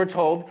 we're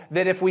told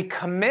that if we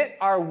commit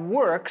our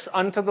works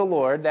unto the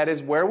Lord, that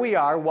is where we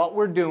are, what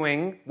we're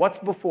doing, what's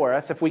before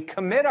us, if we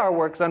commit our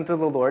works unto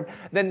the Lord,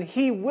 then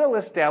He will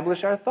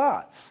establish our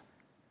thoughts.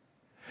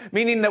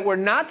 Meaning that we're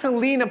not to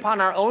lean upon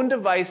our own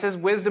devices,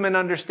 wisdom and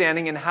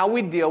understanding in how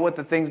we deal with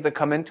the things that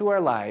come into our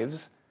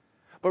lives,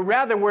 but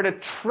rather we're to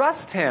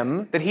trust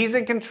Him, that He's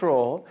in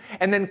control,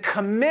 and then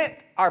commit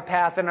our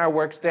path and our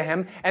works to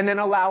Him, and then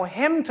allow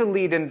Him to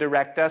lead and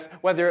direct us,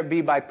 whether it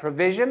be by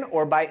provision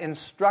or by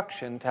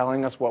instruction,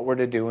 telling us what we're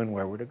to do and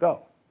where we're to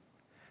go.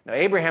 Now,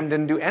 Abraham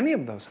didn't do any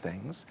of those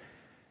things,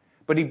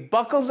 but he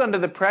buckles under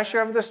the pressure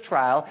of this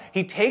trial.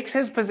 He takes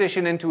his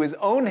position into his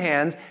own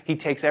hands. He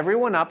takes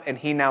everyone up, and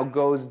he now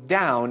goes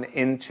down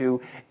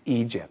into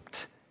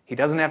Egypt. He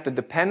doesn't have to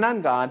depend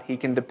on God. He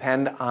can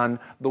depend on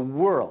the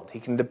world. He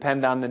can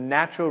depend on the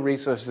natural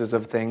resources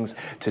of things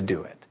to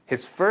do it.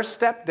 His first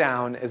step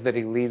down is that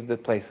he leaves the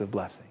place of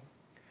blessing.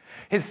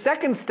 His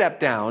second step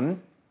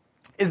down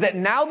is that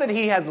now that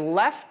he has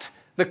left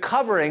the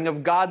covering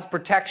of God's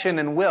protection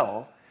and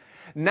will,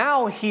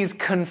 now he's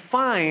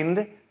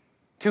confined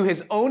to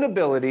his own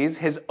abilities,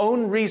 his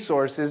own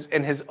resources,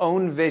 and his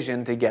own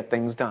vision to get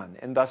things done.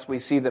 And thus we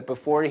see that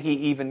before he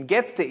even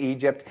gets to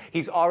Egypt,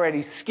 he's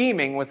already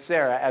scheming with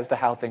Sarah as to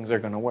how things are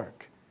going to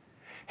work.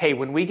 Hey,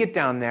 when we get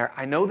down there,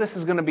 I know this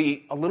is going to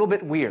be a little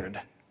bit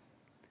weird,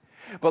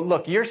 but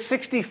look, you're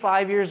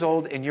 65 years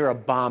old and you're a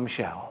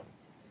bombshell.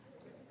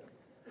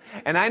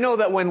 And I know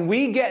that when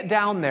we get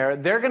down there,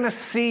 they're going to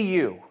see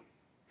you.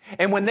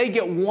 And when they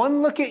get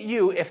one look at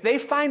you, if they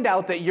find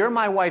out that you're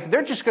my wife,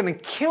 they're just going to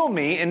kill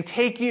me and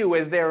take you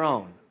as their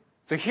own.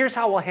 So here's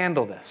how we'll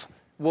handle this.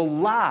 We'll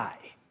lie.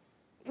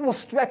 We'll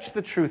stretch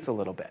the truth a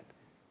little bit.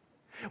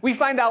 We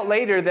find out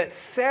later that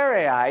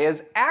Sarai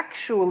is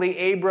actually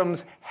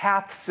Abram's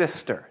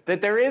half-sister,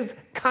 that there is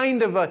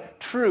kind of a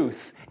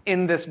truth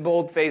in this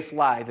bold-faced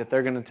lie that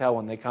they're going to tell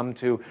when they come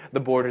to the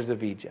borders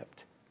of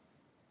Egypt.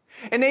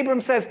 And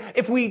Abram says,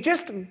 if we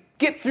just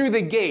get through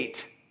the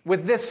gate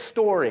with this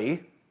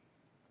story,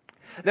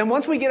 then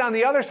once we get on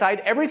the other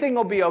side, everything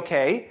will be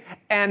okay,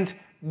 and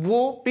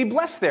we'll be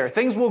blessed there.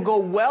 Things will go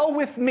well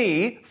with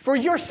me for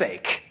your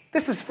sake.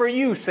 This is for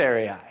you,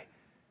 Sarai.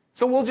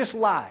 So we'll just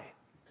lie.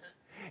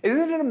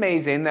 Isn't it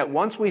amazing that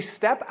once we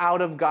step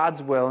out of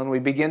God's will and we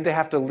begin to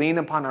have to lean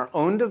upon our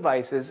own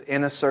devices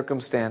in a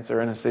circumstance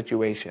or in a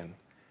situation,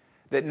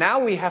 that now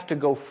we have to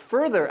go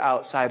further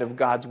outside of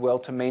God's will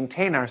to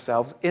maintain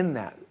ourselves in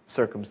that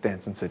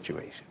circumstance and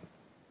situation?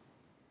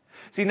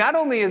 See, not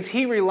only is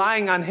he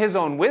relying on his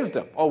own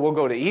wisdom, oh, we'll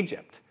go to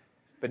Egypt,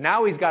 but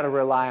now he's got to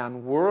rely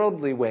on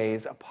worldly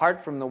ways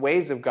apart from the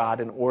ways of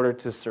God in order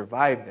to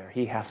survive there.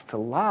 He has to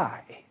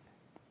lie.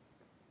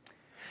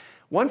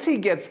 Once he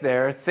gets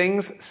there,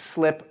 things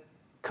slip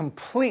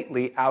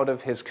completely out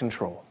of his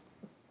control.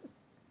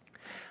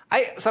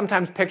 I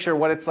sometimes picture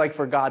what it's like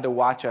for God to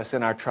watch us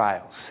in our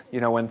trials.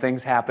 You know, when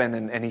things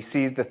happen and he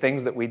sees the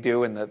things that we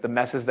do and the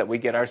messes that we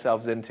get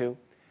ourselves into.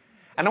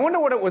 And I wonder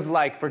what it was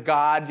like for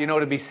God, you know,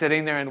 to be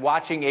sitting there and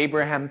watching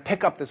Abraham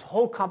pick up this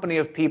whole company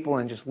of people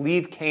and just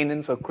leave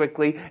Canaan so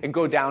quickly and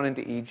go down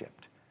into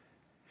Egypt.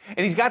 And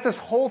he's got this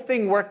whole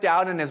thing worked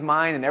out in his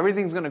mind and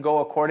everything's going to go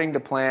according to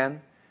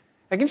plan.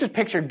 I can just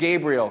picture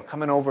Gabriel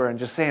coming over and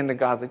just saying to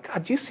God, like,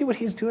 God, do you see what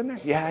he's doing there?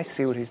 Yeah, I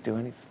see what he's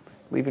doing. He's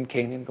leaving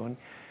Canaan, going,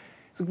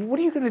 he's like, what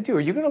are you going to do?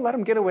 Are you going to let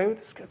him get away with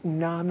this?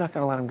 No, I'm not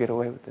going to let him get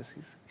away with this.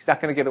 He's not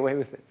going to get away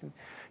with it.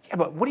 Yeah,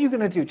 but what are you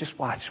going to do? Just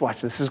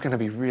watch. This is going to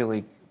be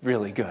really,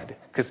 really good.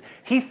 Because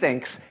he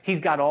thinks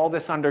he's got all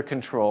this under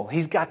control.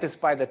 He's got this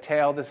by the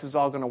tail. This is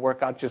all going to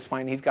work out just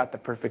fine. He's got the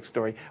perfect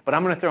story. But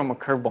I'm going to throw him a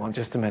curveball in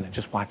just a minute.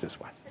 Just watch this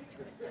one.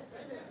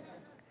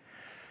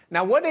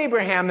 Now, what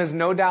Abraham is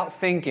no doubt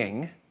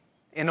thinking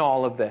in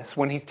all of this,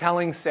 when he's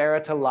telling Sarah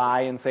to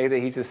lie and say that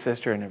he's his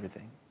sister and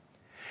everything,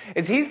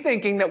 is he's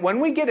thinking that when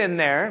we get in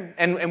there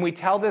and we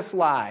tell this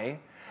lie,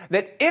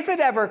 that if it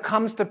ever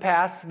comes to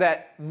pass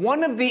that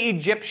one of the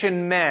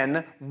Egyptian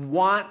men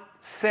want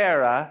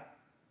Sarah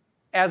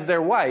as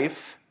their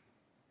wife,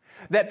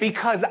 that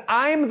because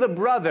I'm the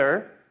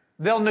brother,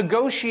 they'll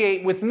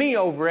negotiate with me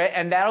over it,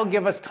 and that'll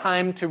give us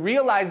time to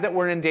realize that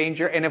we're in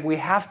danger, and if we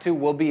have to,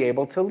 we'll be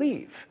able to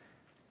leave.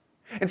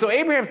 And so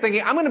Abraham's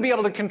thinking, I'm going to be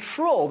able to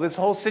control this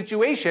whole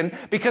situation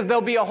because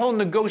there'll be a whole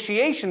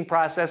negotiation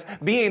process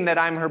being that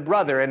I'm her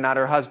brother and not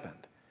her husband.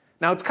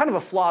 Now, it's kind of a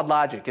flawed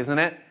logic, isn't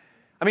it?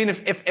 I mean,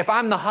 if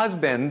I'm the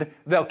husband,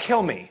 they'll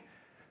kill me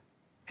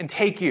and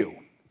take you.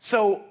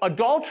 So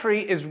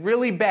adultery is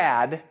really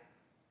bad,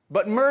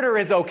 but murder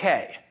is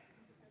okay.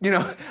 You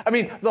know, I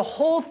mean, the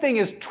whole thing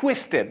is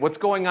twisted, what's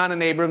going on in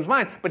Abram's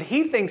mind, but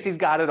he thinks he's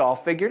got it all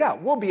figured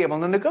out. We'll be able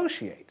to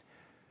negotiate.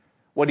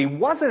 What he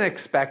wasn't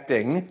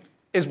expecting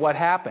is what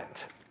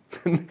happened.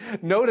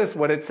 Notice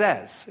what it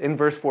says in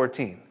verse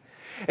 14.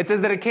 It says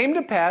that it came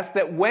to pass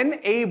that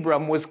when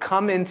Abram was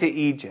come into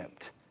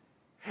Egypt,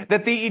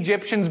 that the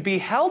Egyptians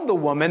beheld the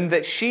woman,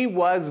 that she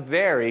was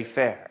very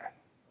fair.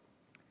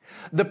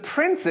 The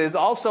princes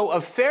also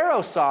of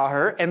Pharaoh saw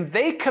her, and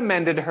they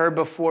commended her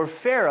before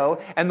Pharaoh,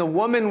 and the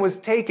woman was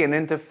taken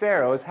into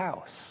Pharaoh's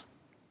house.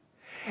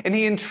 And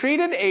he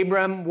entreated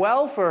Abram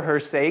well for her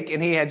sake,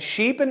 and he had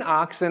sheep and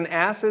oxen,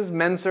 asses,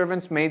 men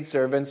servants, maid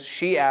servants,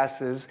 she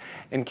asses,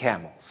 and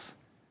camels.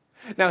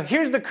 Now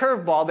here's the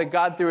curveball that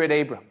God threw at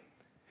Abram,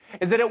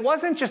 is that it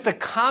wasn't just a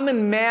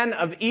common man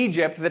of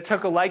Egypt that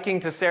took a liking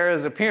to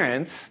Sarah's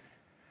appearance,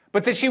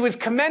 but that she was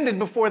commended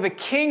before the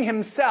king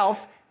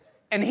himself,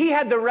 and he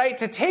had the right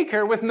to take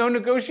her with no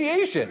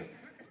negotiation.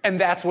 And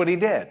that's what he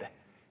did.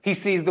 He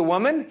sees the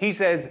woman. He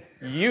says,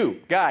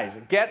 you guys,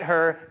 get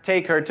her,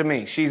 take her to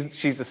me.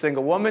 She's a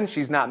single woman.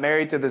 She's not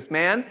married to this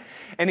man.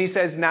 And he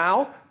says,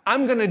 now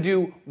I'm going to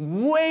do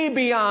way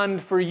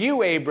beyond for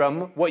you,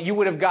 Abram, what you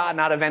would have gotten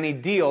out of any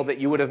deal that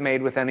you would have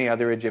made with any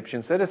other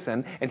Egyptian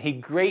citizen. And he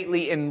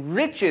greatly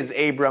enriches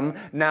Abram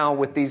now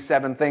with these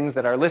 7 things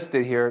that are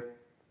listed here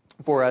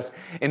for us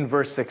in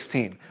verse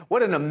 16.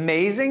 What an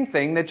amazing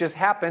thing that just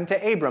happened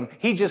to Abram.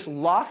 He just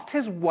lost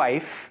his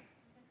wife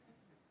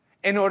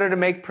in order to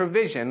make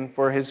provision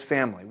for his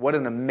family. What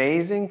an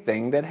amazing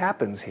thing that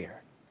happens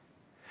here.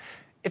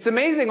 It's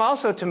amazing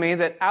also to me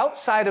that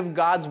outside of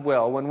God's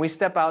will, when we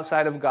step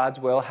outside of God's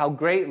will, how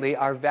greatly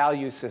our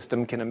value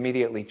system can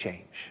immediately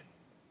change.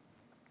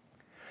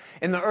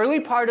 In the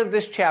early part of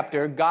this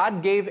chapter,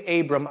 God gave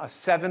Abram a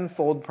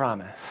 7-fold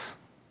promise.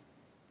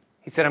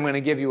 He said, I'm going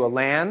to give you a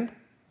land.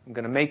 I'm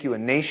going to make you a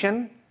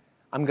nation.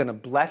 I'm going to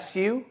bless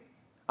you.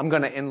 I'm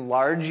going to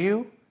enlarge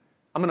you.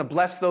 I'm going to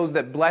bless those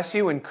that bless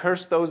you and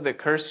curse those that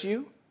curse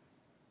you.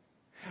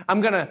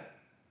 I'm going to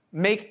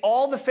make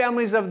all the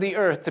families of the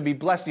earth to be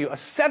blessed to you. A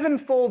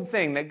 7-fold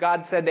thing that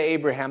God said to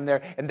Abraham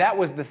there, and that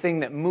was the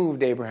thing that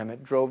moved Abraham.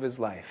 It drove his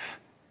life.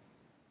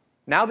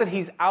 Now that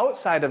he's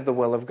outside of the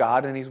will of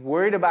God and he's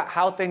worried about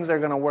how things are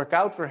going to work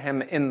out for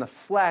him in the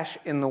flesh,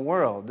 in the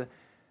world,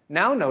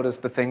 now notice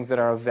the things that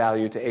are of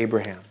value to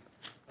Abraham.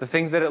 The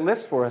things that it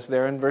lists for us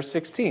there in verse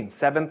 16.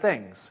 7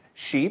 things.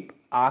 Sheep,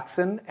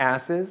 oxen,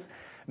 asses,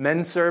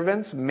 men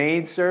servants,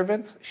 maid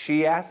servants,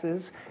 she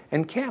asses,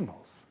 and camels.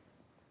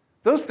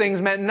 Those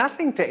things meant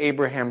nothing to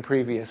Abraham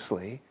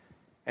previously.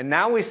 And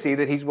now we see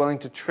that he's willing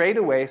to trade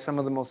away some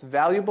of the most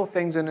valuable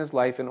things in his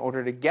life in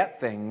order to get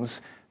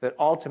things that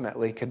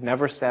ultimately could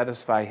never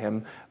satisfy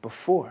him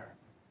before.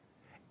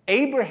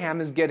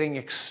 Abraham is getting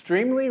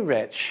extremely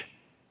rich,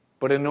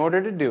 but in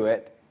order to do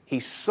it, he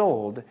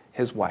sold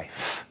his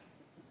wife.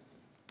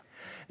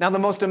 Now, the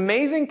most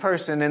amazing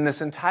person in this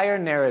entire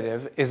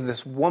narrative is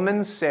this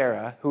woman,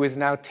 Sarah, who is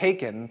now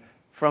taken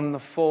from the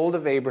fold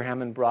of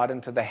Abraham and brought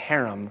into the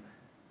harem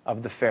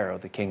of the Pharaoh,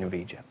 the king of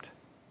Egypt.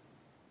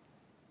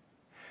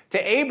 To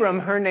Abram,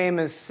 her name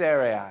is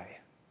Sarai.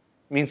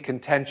 It means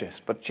contentious,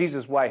 but she's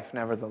his wife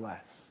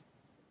nevertheless.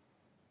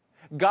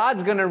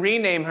 God's going to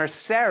rename her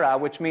Sarah,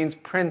 which means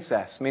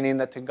princess, meaning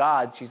that to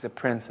God, she's a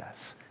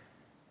princess.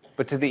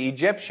 But to the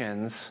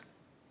Egyptians,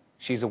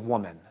 she's a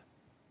woman.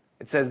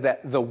 It says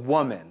that the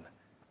woman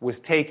was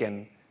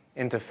taken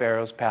into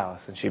Pharaoh's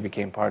palace and she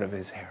became part of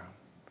his harem.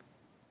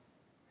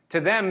 To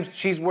them,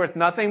 she's worth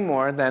nothing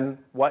more than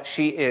what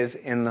she is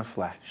in the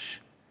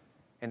flesh.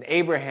 And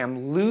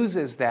Abraham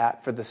loses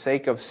that for the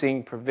sake of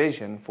seeing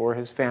provision for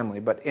his family.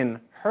 But in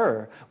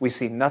her, we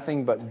see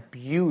nothing but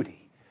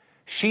beauty.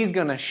 She's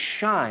going to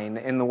shine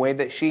in the way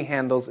that she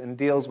handles and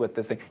deals with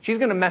this thing. She's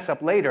going to mess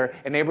up later,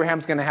 and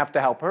Abraham's going to have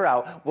to help her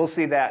out. We'll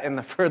see that in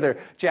the further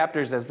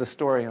chapters as the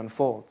story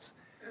unfolds.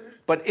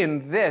 But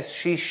in this,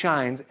 she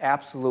shines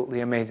absolutely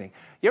amazing.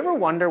 You ever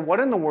wonder, what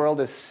in the world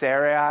is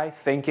Sarai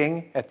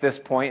thinking at this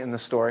point in the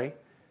story?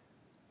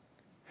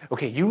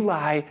 Okay, you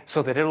lie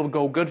so that it'll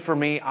go good for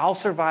me. I'll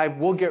survive.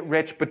 We'll get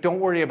rich, but don't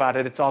worry about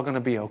it. It's all going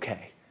to be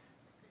okay.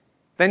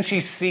 Then she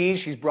sees,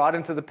 she's brought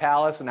into the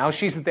palace, and now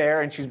she's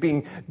there, and she's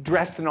being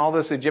dressed in all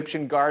this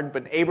Egyptian garb,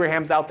 but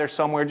Abraham's out there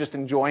somewhere just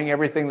enjoying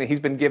everything that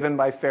he's been given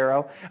by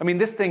Pharaoh. I mean,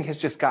 this thing has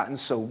just gotten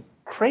so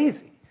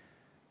crazy.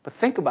 But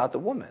think about the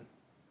woman.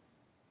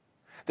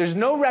 There's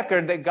no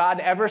record that God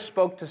ever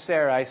spoke to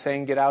Sarai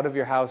saying, get out of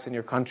your house and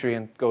your country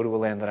and go to a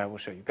land that I will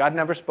show you. God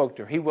never spoke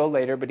to her. He will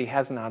later, but he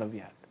hasn't out of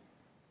yet.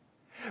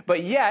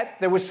 But yet,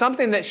 there was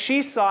something that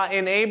she saw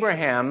in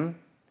Abraham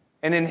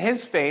and in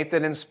his faith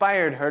that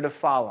inspired her to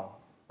follow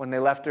when they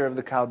left her of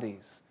the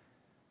Chaldees.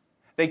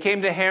 They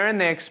came to Haran,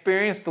 they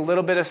experienced a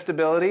little bit of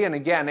stability, and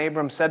again,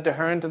 Abram said to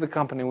her and to the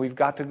company, we've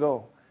got to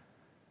go.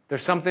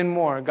 There's something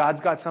more.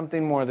 God's got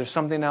something more. There's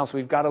something else.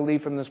 We've got to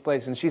leave from this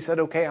place. And she said,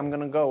 okay, I'm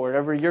going to go.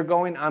 Wherever you're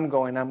going, I'm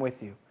going. I'm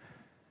with you.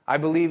 I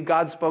believe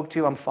God spoke to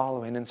you. I'm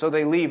following. And so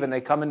they leave and they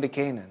come into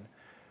Canaan.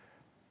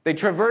 They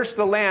traverse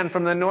the land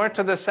from the north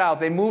to the south.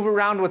 They move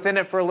around within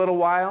it for a little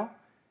while.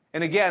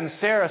 And again,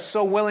 Sarah's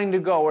so willing to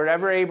go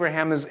wherever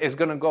Abraham is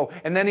going to go.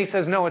 And then he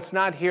says, no, it's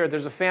not here.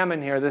 There's a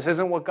famine here. This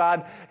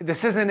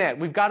isn't it.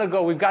 We've got to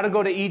go. We've got to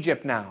go to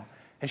Egypt now.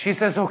 And she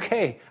says,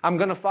 okay, I'm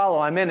going to follow.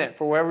 I'm in it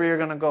for wherever you're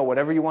going to go,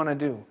 whatever you want to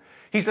do.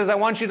 He says, I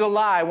want you to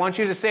lie. I want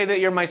you to say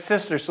that you're my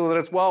sister so that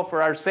it's well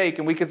for our sake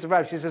and we can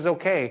survive. She says,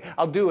 okay,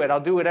 I'll do it.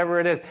 I'll do whatever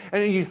it is.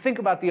 And you think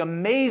about the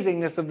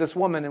amazingness of this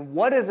woman and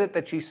what is it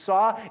that she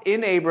saw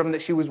in Abram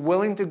that she was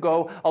willing to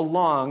go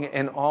along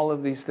in all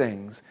of these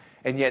things.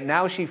 And yet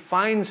now she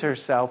finds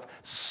herself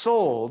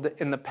sold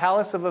in the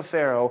palace of a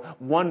Pharaoh,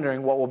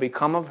 wondering what will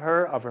become of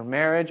her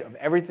marriage, of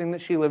everything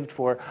that she lived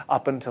for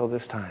up until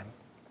this time.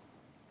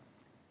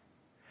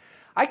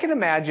 I can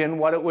imagine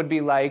what it would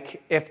be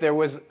like if there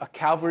was a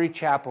Calvary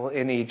Chapel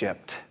in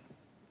Egypt,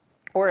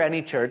 or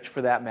any church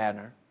for that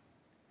matter,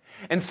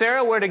 and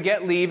Sarah were to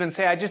get leave and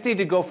say, I just need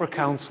to go for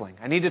counseling.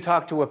 I need to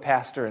talk to a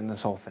pastor in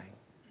this whole thing.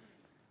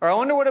 Or I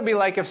wonder what it would be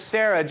like if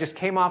Sarah just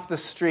came off the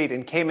street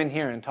and came in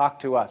here and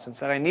talked to us and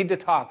said, I need to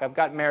talk. I've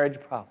got marriage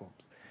problems.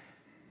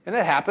 And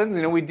that happens.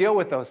 We deal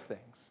with those things.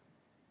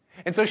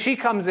 And so she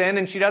comes in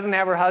and she doesn't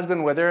have her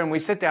husband with her, and we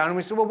sit down and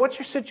we say, well, what's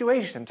your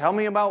situation? Tell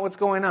me about what's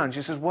going on.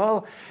 She says,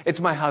 well, it's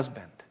my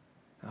husband.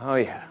 Oh,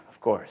 yeah, of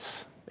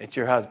course. It's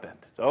your husband.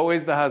 It's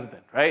always the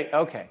husband, right?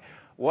 Okay.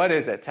 What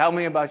is it? Tell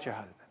me about your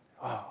husband.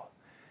 Oh,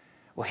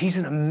 well, he's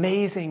an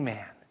amazing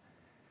man.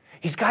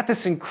 He's got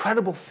this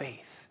incredible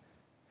faith.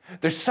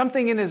 There's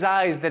something in his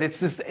eyes that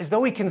it's as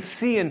though he can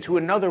see into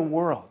another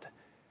world.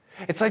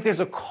 It's like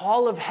there's a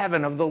call of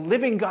heaven, of the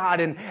living God,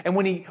 and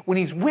when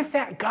he's with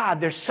that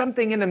God, there's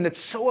something in him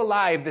that's so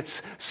alive,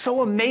 that's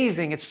so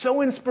amazing, it's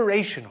so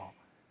inspirational.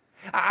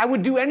 I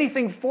would do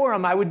anything for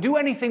him. I would do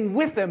anything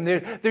with him.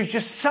 There's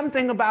just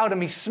something about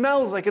him. He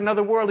smells like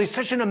another world. He's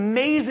such an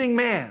amazing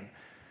man.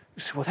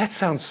 You say, well, that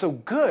sounds so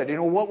good.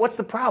 What's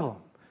the problem?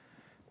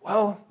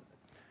 Well,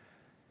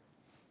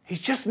 he's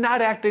just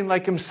not acting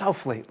like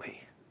himself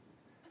lately.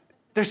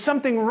 There's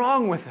something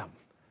wrong with him.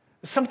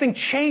 Something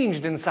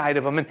changed inside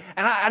of him, and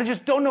I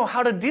just don't know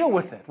how to deal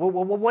with it. Well,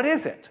 what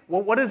is it?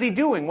 Well, what is he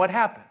doing? What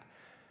happened?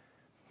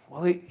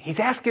 Well, he's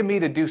asking me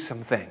to do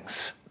some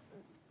things.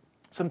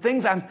 Some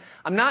things I'm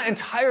not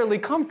entirely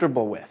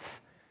comfortable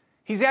with.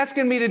 He's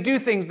asking me to do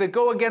things that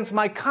go against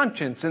my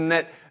conscience and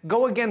that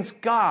go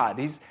against God.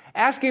 He's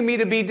asking me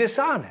to be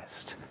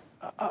dishonest.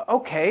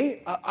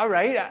 Okay, all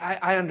right,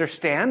 I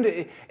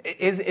understand.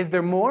 Is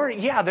there more?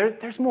 Yeah,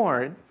 there's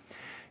more.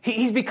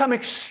 He's become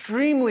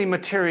extremely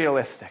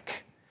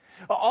materialistic.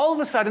 All of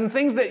a sudden,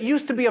 things that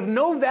used to be of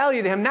no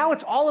value to him, now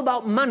it's all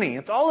about money.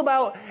 It's all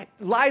about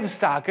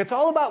livestock. It's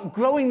all about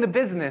growing the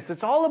business.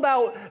 It's all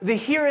about the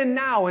here and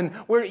now. And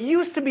where it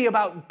used to be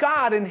about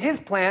God and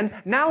his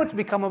plan, now it's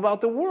become about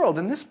the world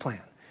and this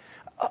plan.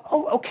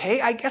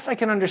 Okay, I guess I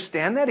can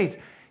understand that.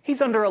 He's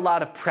under a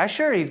lot of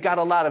pressure. He's got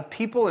a lot of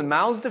people and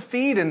mouths to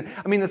feed. And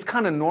it's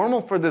kind of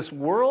normal for this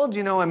world.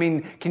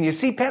 Can you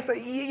see past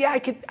it? Yeah,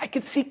 I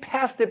could see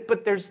past it,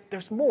 but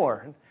there's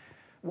more.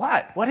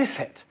 What? What is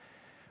it?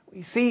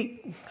 You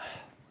see,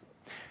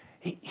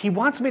 he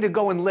wants me to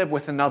go and live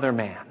with another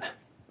man.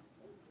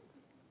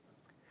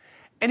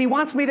 And he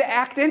wants me to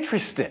act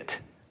interested.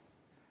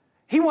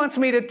 He wants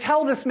me to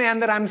tell this man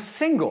that I'm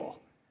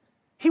single.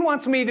 He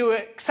wants me to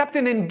accept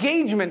an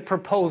engagement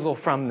proposal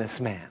from this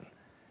man.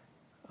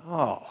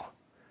 Oh,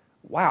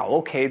 wow,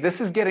 okay, this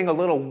is getting a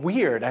little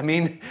weird. I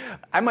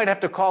might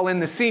have to call in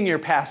the senior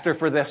pastor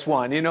for this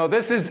one.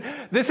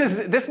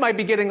 This might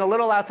be getting a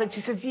little outside. She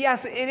says,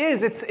 yes, it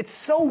is. It's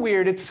so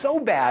weird. It's so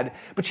bad.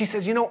 But she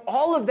says,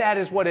 all of that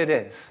is what it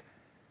is.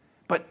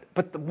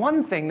 But the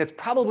one thing that's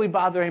probably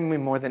bothering me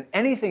more than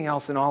anything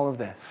else in all of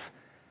this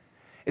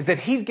is that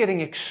he's getting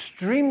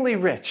extremely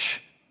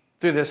rich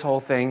through this whole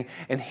thing,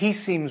 and he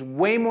seems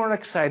way more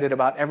excited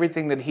about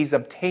everything that he's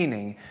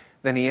obtaining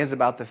than he is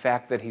about the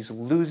fact that he's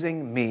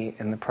losing me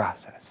in the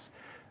process.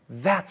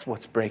 That's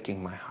what's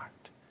breaking my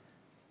heart.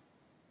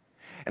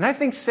 And I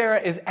think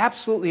Sarah is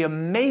absolutely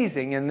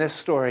amazing in this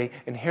story,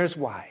 and here's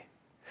why.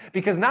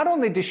 Because not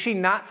only does she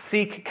not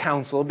seek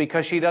counsel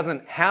because she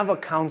doesn't have a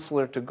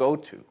counselor to go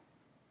to,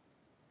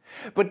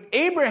 but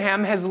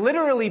Abraham has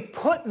literally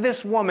put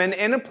this woman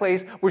in a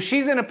place where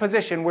she's in a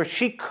position where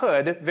she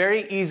could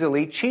very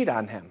easily cheat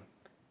on him.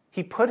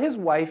 He put his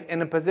wife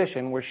in a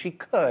position where she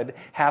could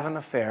have an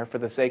affair for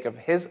the sake of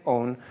his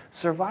own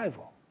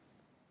survival.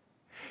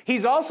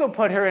 He's also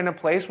put her in a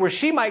place where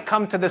she might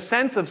come to the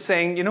sense of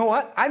saying, you know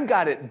what, I've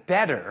got it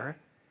better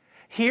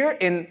here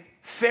in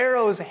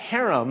Pharaoh's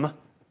harem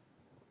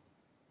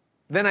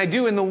than I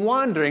do in the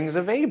wanderings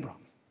of Abram.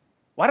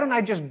 Why don't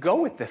I just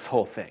go with this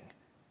whole thing?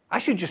 I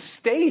should just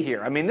stay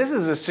here. This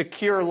is a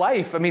secure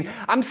life.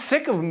 I'm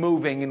sick of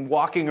moving and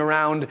walking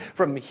around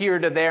from here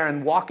to there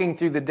and walking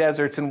through the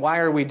deserts, and why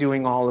are we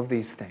doing all of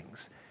these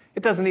things?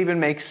 It doesn't even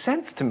make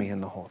sense to me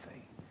in the whole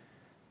thing.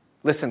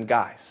 Listen,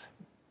 guys,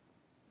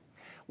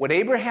 what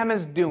Abraham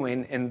is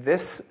doing in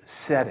this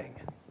setting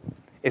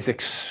is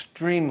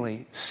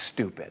extremely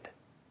stupid.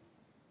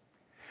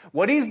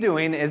 What he's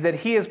doing is that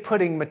he is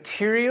putting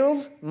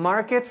materials,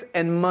 markets,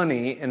 and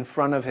money in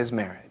front of his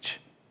marriage.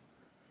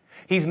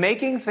 He's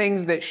making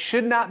things that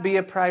should not be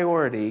a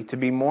priority to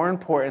be more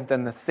important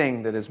than the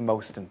thing that is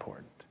most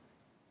important.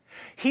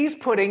 He's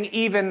putting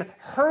even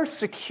her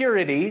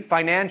security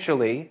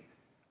financially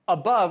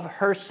above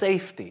her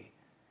safety,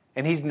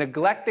 and he's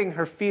neglecting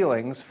her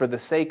feelings for the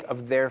sake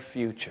of their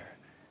future.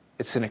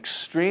 It's an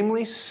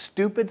extremely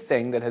stupid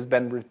thing that has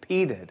been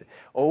repeated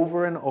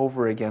over and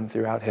over again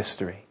throughout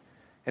history.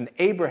 And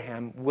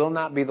Abraham will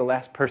not be the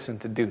last person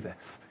to do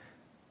this.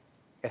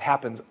 It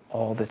happens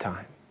all the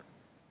time.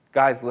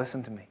 Guys,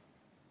 listen to me.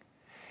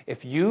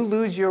 If you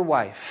lose your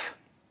wife,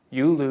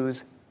 you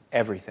lose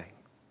everything.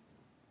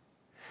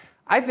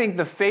 I think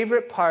the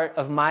favorite part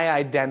of my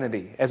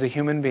identity as a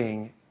human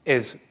being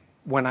is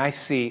when I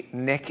see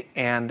Nick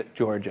and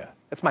Georgia.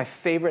 That's my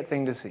favorite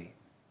thing to see.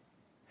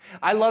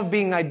 I love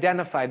being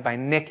identified by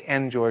Nick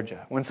and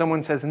Georgia. When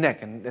someone says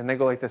Nick, and they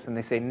go like this, and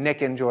they say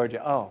Nick and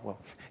Georgia, oh, well,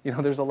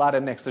 there's a lot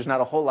of Nicks. There's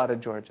not a whole lot of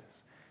Georgias.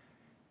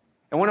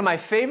 And one of my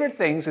favorite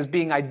things is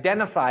being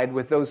identified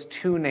with those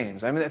two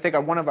names. I think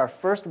one of our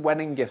first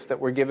wedding gifts that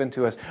were given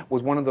to us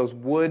was one of those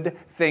wood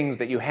things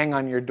that you hang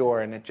on your door,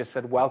 and it just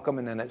said welcome,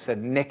 and then it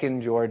said Nick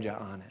and Georgia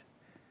on it.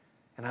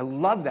 And I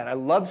love that. I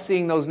love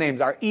seeing those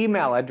names. Our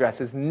email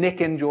address is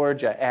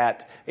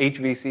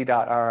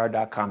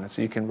nickandgeorgia@hvc.rr.com. And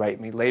so you can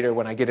write me later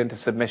when I get into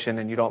submission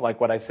and you don't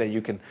like what I say,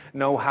 you can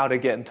know how to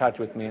get in touch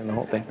with me and the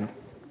whole thing.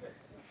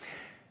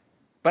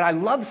 But I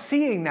love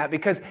seeing that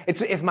because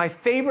it's my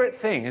favorite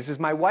thing. It's just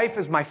my wife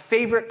is my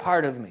favorite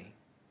part of me.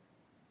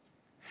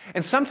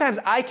 And sometimes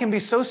I can be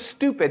so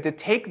stupid to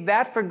take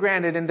that for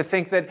granted and to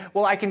think that,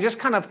 well, I can just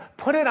kind of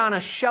put it on a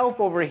shelf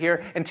over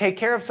here and take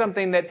care of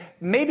something that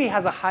maybe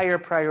has a higher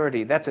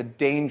priority. That's a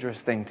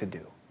dangerous thing to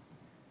do.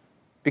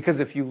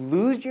 Because if you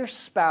lose your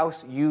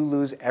spouse, you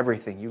lose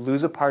everything. You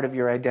lose a part of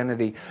your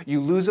identity.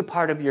 You lose a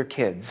part of your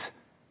kids.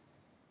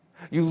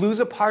 You lose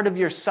a part of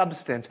your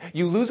substance.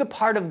 You lose a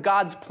part of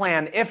God's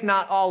plan, if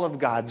not all of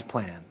God's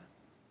plan.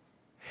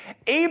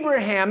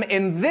 Abraham,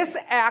 in this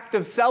act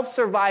of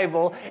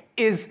self-survival,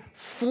 is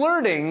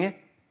flirting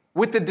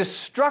with the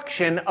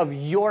destruction of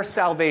your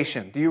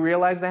salvation. Do you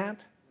realize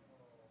that?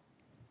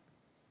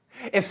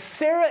 If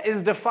Sarah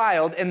is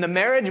defiled and the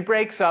marriage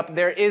breaks up,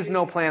 there is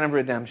no plan of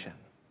redemption.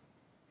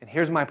 And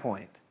here's my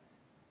point,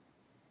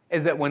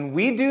 is that when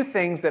we do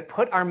things that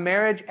put our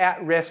marriage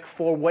at risk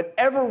for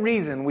whatever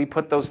reason we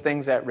put those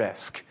things at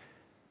risk,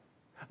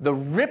 the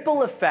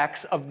ripple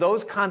effects of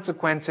those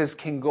consequences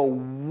can go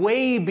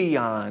way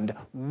beyond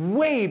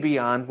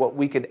what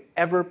we could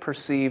ever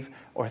perceive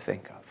or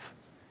think of.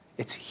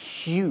 It's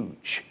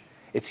huge.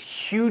 It's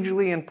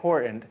hugely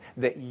important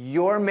that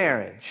your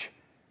marriage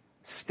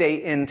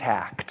stay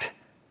intact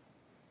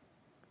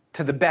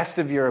to the best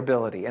of your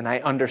ability. And I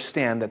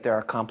understand that there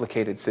are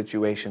complicated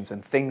situations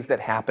and things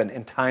that happen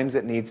and times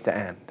it needs to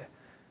end.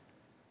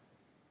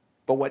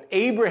 But what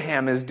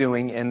Abraham is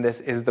doing in this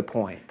is the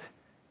point.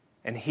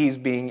 And he's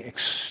being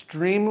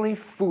extremely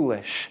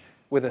foolish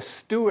with a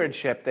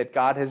stewardship that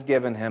God has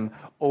given him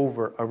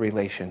over a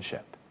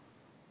relationship.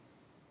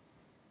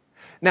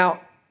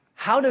 Now,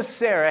 how does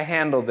Sarah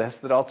handle this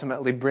that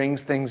ultimately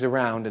brings things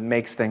around and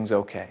makes things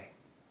okay?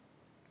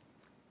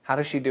 How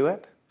does she do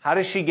it? How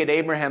does she get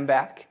Abraham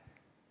back?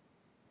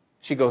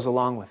 She goes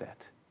along with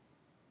it.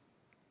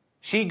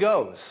 She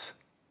goes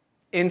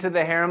into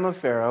the harem of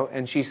Pharaoh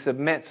and she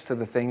submits to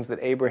the things that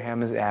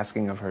Abraham is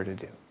asking of her to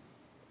do.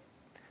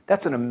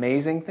 That's an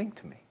amazing thing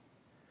to me.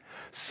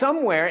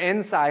 Somewhere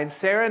inside,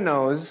 Sarah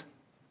knows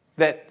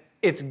that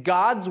it's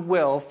God's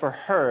will for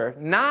her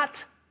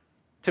not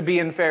to be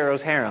in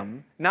Pharaoh's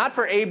harem, not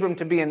for Abram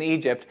to be in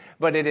Egypt,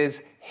 but it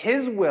is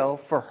his will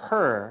for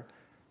her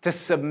to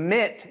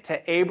submit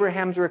to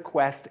Abraham's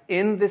request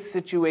in this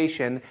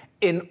situation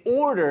in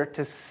order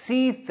to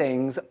see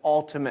things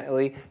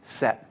ultimately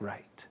set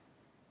right.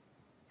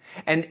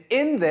 And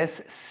in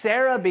this,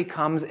 Sarah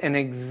becomes an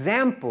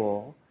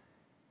example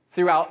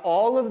throughout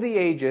all of the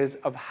ages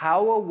of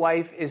how a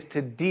wife is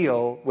to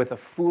deal with a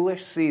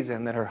foolish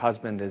season that her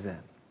husband is in.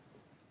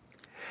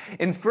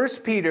 In 1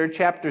 Peter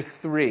chapter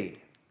 3,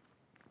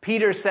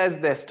 Peter says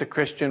this to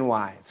Christian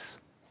wives.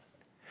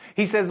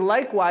 He says,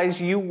 likewise,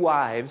 you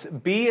wives,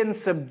 be in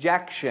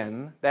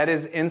subjection, that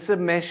is, in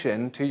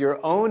submission to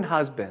your own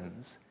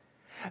husbands,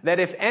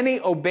 that if any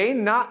obey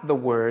not the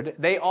word,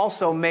 they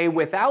also may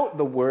without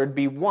the word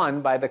be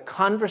won by the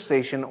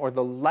conversation or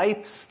the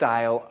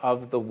lifestyle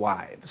of the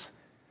wives.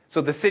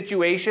 So the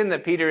situation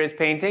that Peter is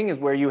painting is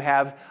where you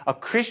have a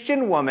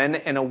Christian woman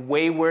and a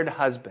wayward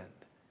husband.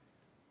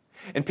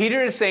 And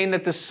Peter is saying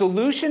that the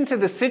solution to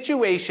the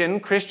situation,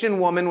 Christian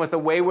woman with a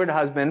wayward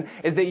husband,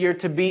 is that you're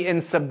to be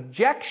in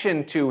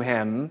subjection to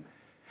him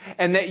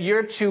and that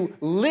you're to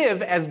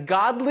live as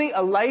godly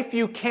a life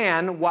you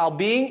can while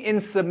being in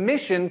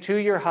submission to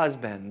your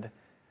husband,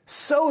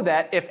 so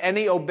that if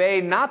any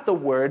obey not the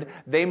word,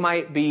 they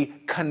might be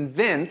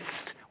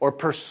convinced or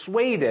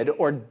persuaded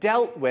or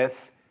dealt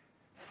with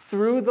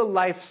through the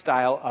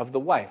lifestyle of the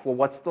wife. Well,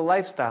 what's the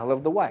lifestyle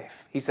of the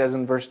wife? He says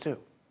in verse 2.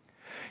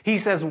 He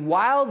says,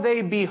 while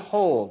they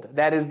behold,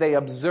 that is, they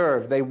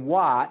observe, they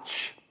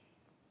watch,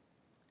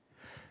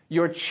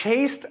 your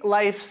chaste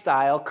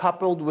lifestyle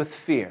coupled with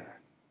fear,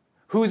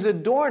 whose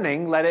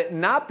adorning, let it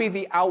not be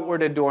the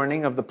outward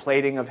adorning of the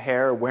plaiting of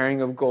hair or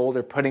wearing of gold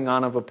or putting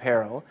on of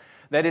apparel.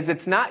 That is,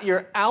 it's not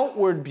your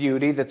outward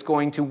beauty that's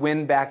going to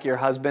win back your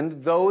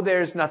husband, though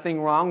there's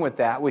nothing wrong with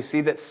that. We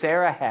see that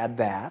Sarah had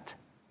that.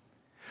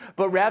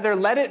 But rather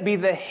let it be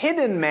the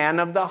hidden man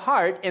of the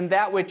heart in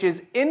that which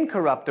is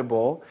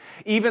incorruptible,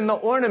 even the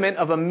ornament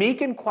of a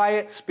meek and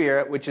quiet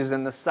spirit, which is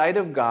in the sight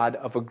of God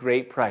of a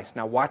great price.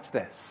 Now watch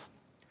this.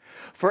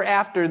 For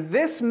after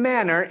this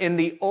manner in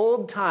the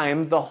old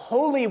time, the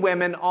holy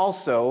women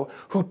also,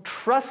 who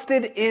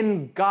trusted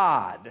in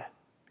God,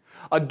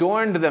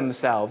 adorned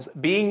themselves,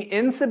 being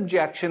in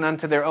subjection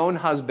unto their own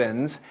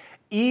husbands,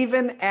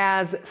 even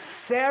as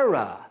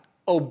Sarah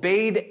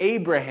obeyed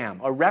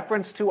Abraham, a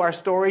reference to our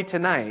story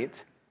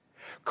tonight,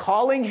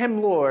 calling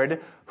him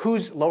Lord,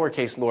 who's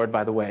lowercase Lord,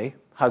 by the way.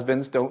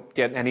 Husbands, don't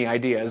get any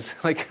ideas.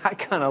 Like, I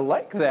kind of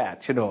like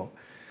that,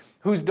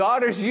 whose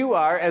daughters you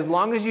are, as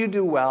long as you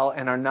do well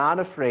and are not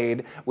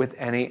afraid with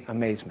any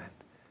amazement.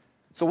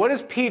 So what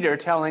is Peter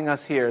telling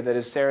us here that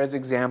is Sarah's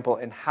example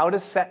in how to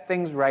set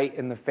things right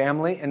in the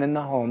family and in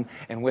the home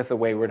and with a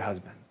wayward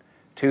husband?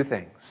 Two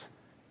things.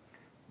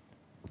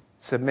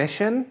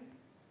 Submission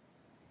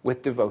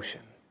with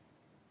devotion.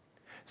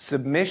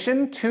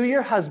 Submission to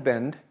your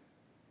husband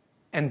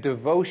and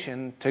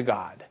devotion to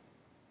God.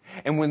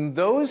 And when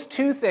those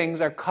two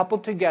things are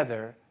coupled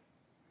together,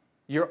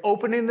 you're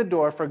opening the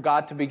door for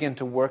God to begin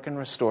to work and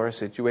restore a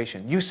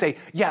situation. You say,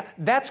 yeah,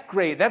 that's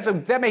great.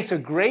 That makes a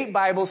great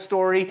Bible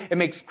story. It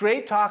makes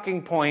great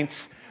talking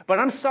points. But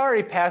I'm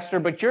sorry, Pastor,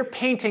 but you're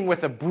painting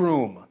with a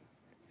broom.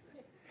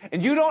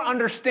 And you don't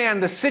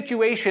understand the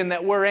situation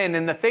that we're in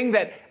and the thing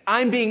that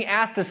I'm being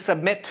asked to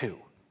submit to.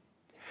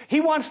 He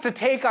wants to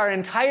take our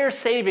entire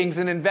savings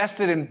and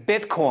invest it in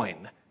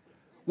Bitcoin.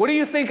 What do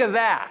you think of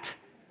that?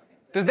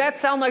 Does that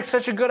sound like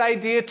such a good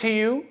idea to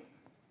you?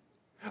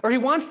 Or he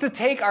wants to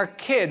take our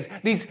kids,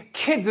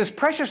 this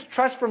precious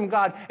trust from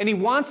God, and he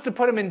wants to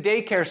put them in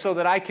daycare so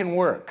that I can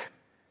work.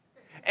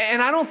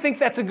 And I don't think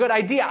that's a good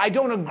idea. I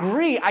don't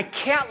agree. I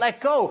can't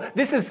let go.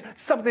 This is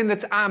something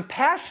I'm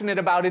passionate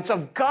about. It's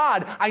of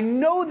God. I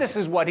know this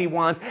is what he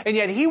wants, and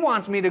yet he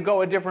wants me to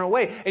go a different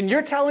way. And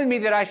you're telling me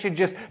that I should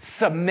just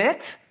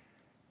submit?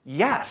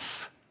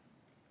 Yes.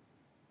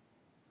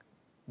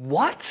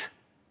 What?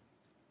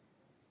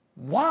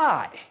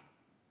 Why?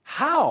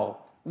 How?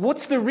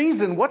 What's the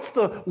reason? What's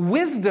the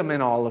wisdom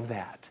in all of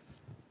that?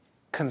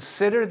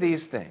 Consider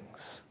these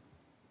things.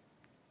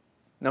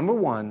 Number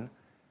one,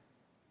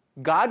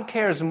 God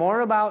cares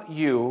more about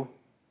you,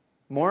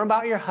 more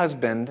about your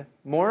husband,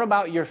 more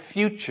about your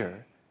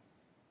future,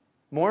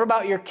 more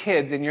about your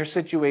kids and your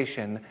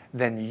situation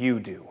than you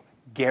do.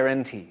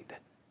 Guaranteed.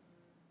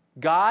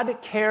 God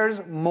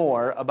cares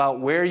more about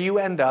where you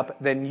end up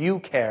than you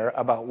care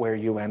about where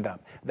you end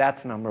up.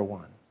 That's number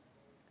one.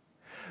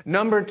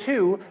 Number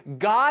two,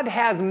 God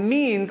has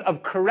means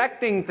of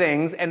correcting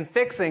things and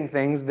fixing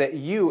things that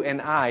you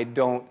and I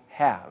don't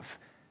have.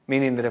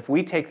 Meaning that if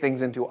we take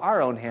things into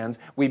our own hands,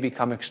 we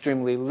become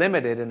extremely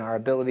limited in our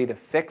ability to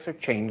fix or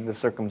change the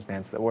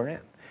circumstance that we're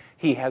in.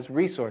 He has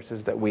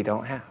resources that we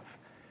don't have.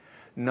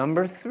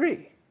 Number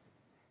three,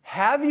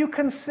 have you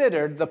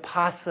considered the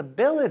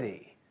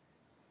possibility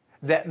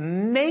that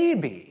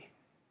maybe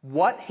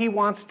what he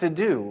wants to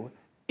do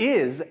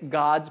is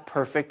God's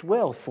perfect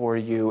will for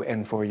you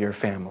and for your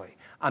family?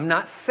 I'm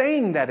not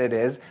saying that it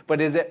is, but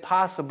is it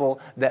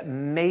possible that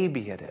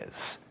maybe it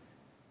is?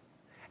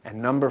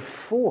 And number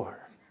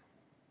four,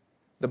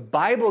 the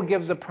Bible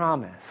gives a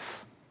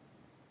promise,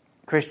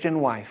 Christian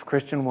wife,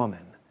 Christian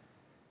woman,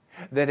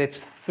 that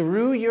it's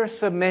through your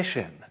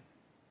submission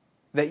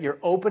that you're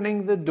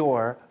opening the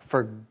door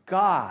for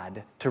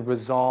God to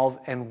resolve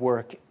and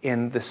work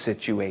in the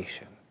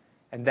situation.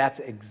 And that's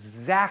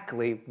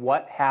exactly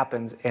what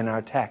happens in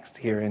our text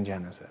here in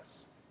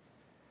Genesis.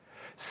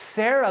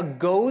 Sarah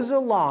goes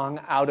along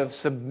out of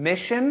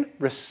submission,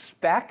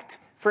 respect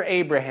for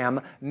Abraham,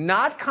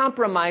 not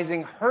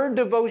compromising her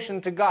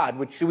devotion to God,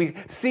 which we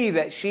see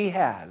that she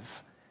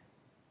has.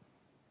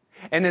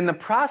 And in the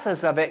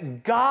process of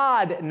it,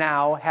 God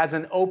now has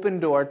an open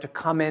door to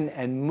come in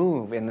and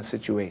move in the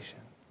situation.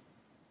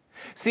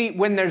 See,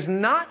 when there's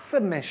not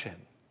submission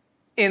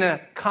in a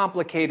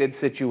complicated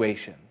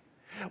situation,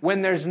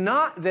 when there's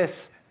not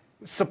this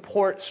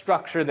support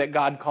structure that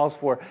God calls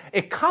for,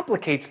 it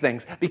complicates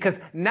things because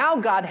now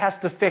God has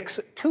to fix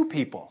two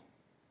people,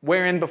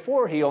 wherein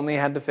before he only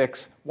had to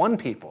fix one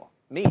people,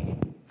 me.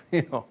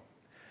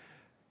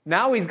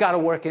 Now he's got to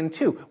work in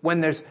two.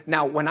 When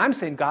I'm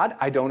saying, God,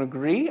 I don't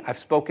agree, I've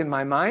spoken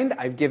my mind,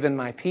 I've given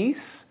my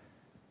peace,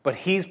 but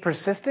he's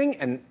persisting,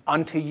 and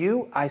unto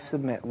you I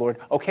submit, Lord.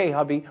 Okay,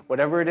 hubby,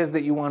 whatever it is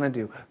that you want to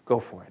do, go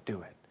for it,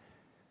 do it.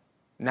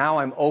 Now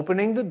I'm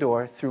opening the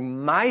door through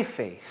my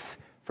faith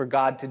for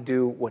God to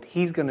do what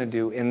he's going to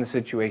do in the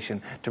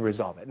situation to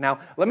resolve it. Now,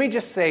 let me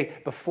just say,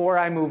 before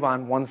I move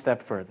on one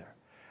step further,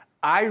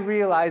 I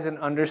realize and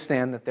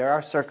understand that there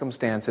are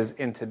circumstances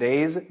in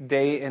today's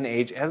day and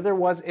age, as there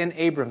was in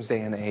Abram's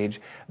day and age,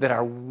 that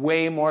are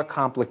way more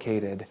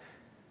complicated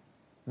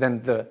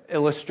than the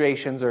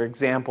illustrations or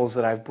examples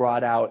that I've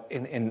brought out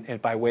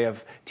by way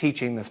of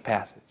teaching this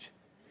passage.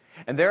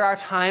 And there are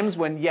times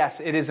when,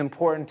 yes, it is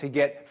important to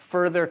get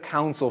further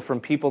counsel from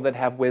people that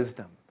have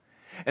wisdom.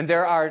 And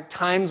there are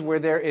times where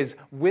there is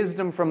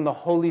wisdom from the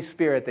Holy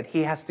Spirit that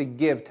he has to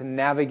give to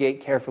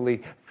navigate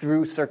carefully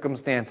through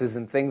circumstances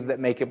and things that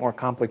make it more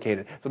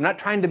complicated. So I'm not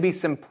trying to be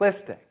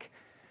simplistic.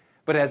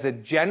 But as a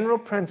general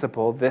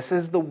principle, this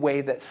is the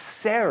way that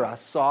Sarah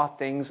saw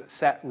things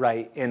set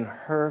right in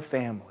her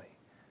family.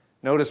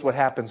 Notice what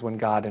happens when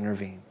God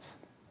intervenes.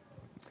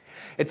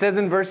 It says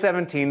in verse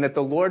 17 that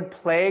the Lord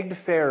plagued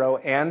Pharaoh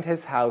and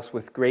his house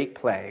with great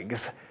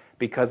plagues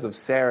because of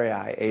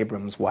Sarai,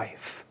 Abram's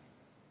wife.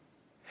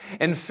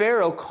 And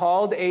Pharaoh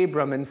called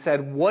Abram and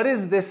said, "What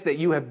is this that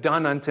you have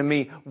done unto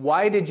me?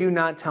 Why did you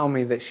not tell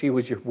me that she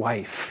was your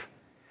wife?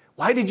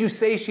 Why did you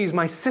say she's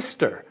my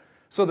sister,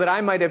 so that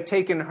I might have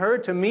taken her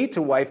to me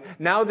to wife?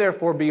 Now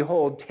therefore,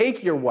 behold,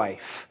 take your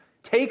wife,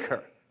 take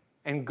her,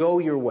 and go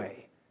your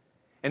way."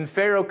 And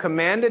Pharaoh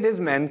commanded his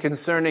men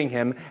concerning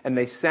him, and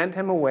they sent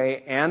him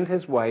away and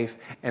his wife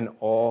and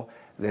all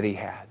that he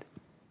had.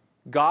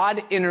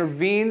 God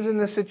intervenes in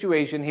the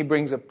situation. He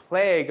brings a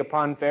plague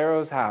upon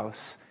Pharaoh's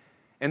house,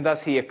 and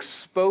thus he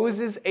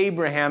exposes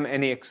Abraham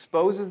and he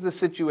exposes the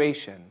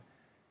situation.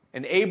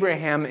 And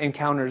Abraham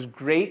encounters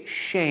great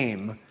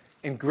shame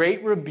and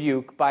great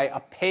rebuke by a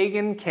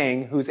pagan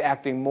king who's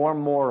acting more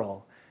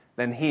moral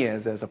than he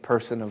is as a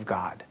person of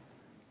God.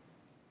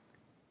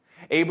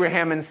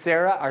 Abraham and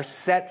Sarah are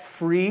set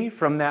free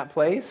from that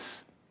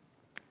place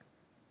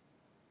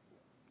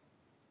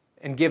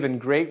and given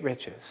great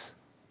riches.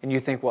 And you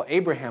think, well,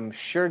 Abraham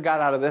sure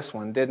got out of this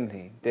one, didn't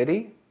he? Did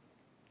he?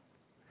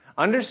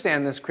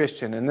 Understand this,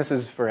 Christian, and this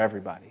is for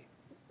everybody,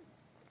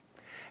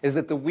 is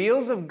that the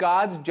wheels of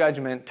God's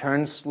judgment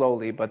turn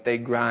slowly, but they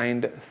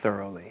grind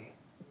thoroughly.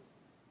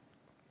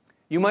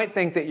 You might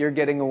think that you're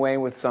getting away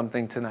with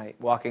something tonight,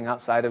 walking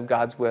outside of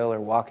God's will or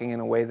walking in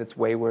a way that's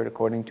wayward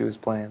according to his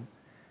plan.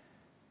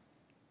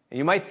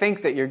 You might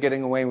think that you're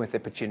getting away with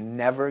it, but you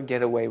never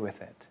get away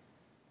with it.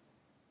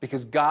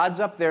 Because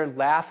God's up there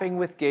laughing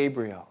with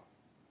Gabriel,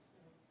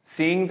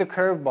 seeing the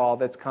curveball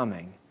that's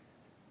coming.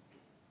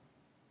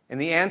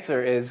 And the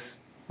answer is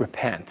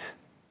repent.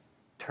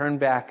 Turn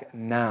back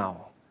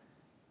now.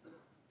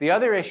 The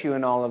other issue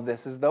in all of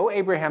this is though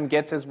Abraham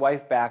gets his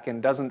wife back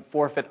and doesn't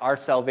forfeit our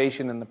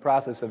salvation in the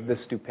process of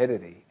this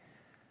stupidity,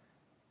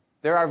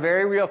 there are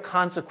very real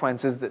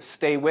consequences that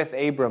stay with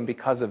Abram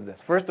because of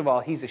this. First of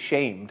all, he's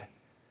ashamed.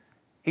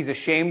 He's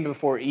ashamed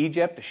before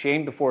Egypt,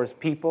 ashamed before his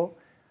people,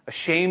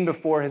 ashamed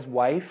before his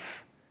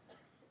wife.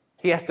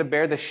 He has to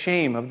bear the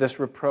shame of this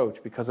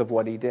reproach because of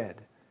what he did.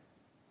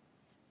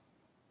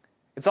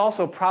 It's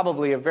also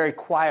probably a very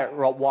quiet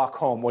walk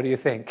home. What do you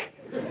think?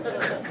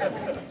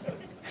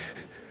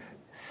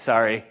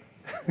 Sorry.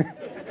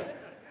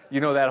 You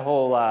know that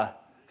whole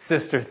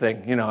sister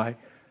thing, you know.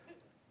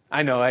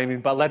 I know,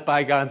 but let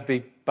bygones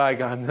be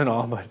bygones and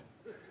all, but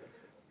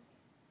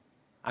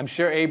I'm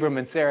sure Abram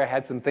and Sarah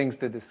had some things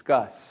to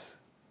discuss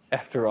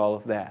after all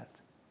of that.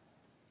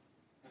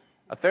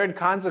 A third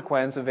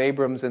consequence of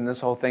Abram's in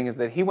this whole thing is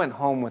that he went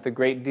home with a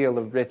great deal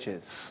of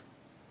riches.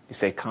 You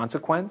say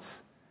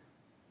consequence?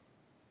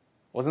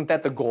 Wasn't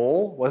that the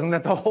goal? Wasn't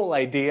that the whole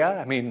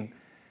idea?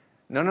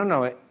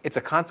 No. It's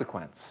a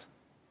consequence.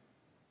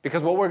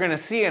 Because what we're going to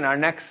see in our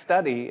next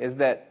study is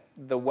that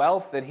the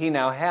wealth that he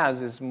now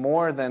has is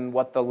more than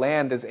what the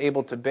land is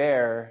able to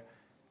bear.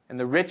 And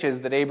the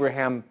riches that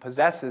Abraham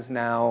possesses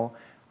now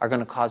are going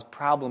to cause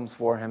problems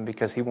for him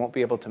because he won't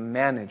be able to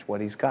manage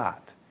what he's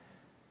got.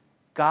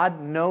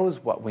 God knows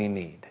what we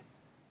need.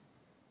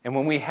 And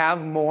when we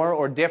have more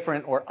or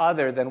different or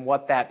other than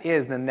what that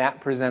is, then that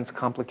presents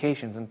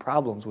complications and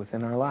problems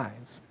within our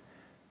lives.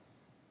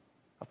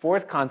 A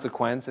fourth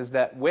consequence is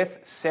that with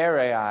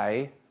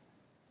Sarai,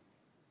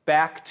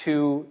 back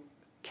to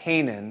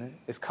Canaan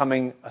is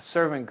coming a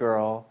servant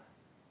girl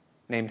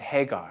named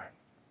Hagar,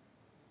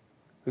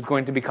 who's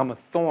going to become a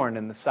thorn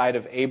in the side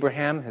of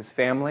Abraham, his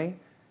family,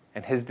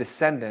 and his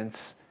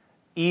descendants,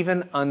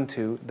 even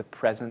unto the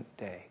present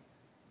day.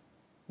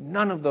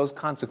 None of those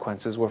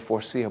consequences were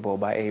foreseeable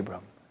by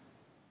Abram,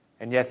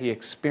 and yet he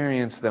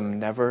experienced them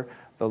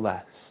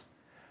nevertheless.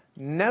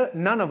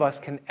 None of us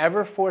can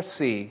ever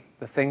foresee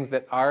the things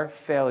that our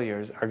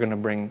failures are going to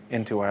bring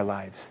into our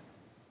lives,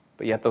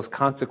 but yet those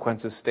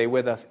consequences stay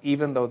with us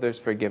even though there's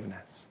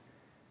forgiveness.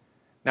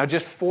 Now,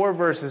 just 4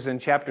 verses in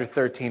chapter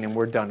 13 and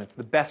we're done. It's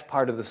the best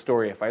part of the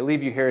story. If I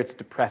leave you here, it's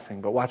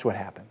depressing, but watch what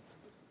happens.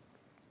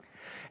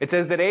 It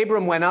says that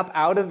Abram went up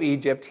out of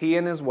Egypt, he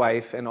and his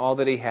wife and all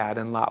that he had,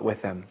 and Lot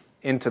with him,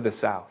 into the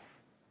south.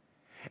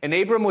 And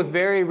Abram was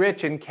very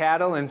rich in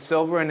cattle and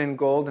silver and in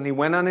gold, and he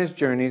went on his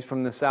journeys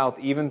from the south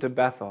even to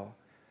Bethel,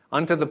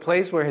 unto the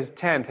place where his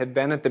tent had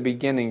been at the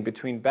beginning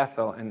between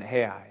Bethel and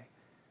Ai,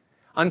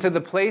 unto the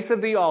place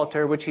of the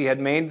altar which he had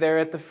made there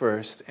at the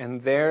first,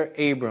 and there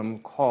Abram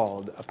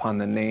called upon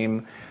the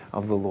name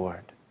of the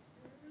Lord.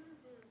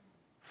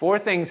 4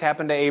 things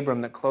happen to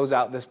Abram that close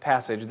out this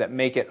passage that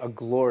make it a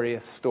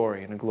glorious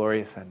story and a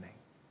glorious ending.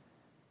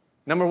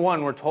 Number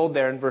 1, we're told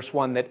there in verse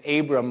 1 that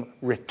Abram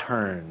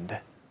returned.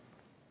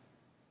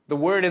 The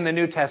word in the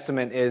New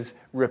Testament is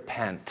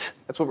repent.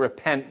 That's what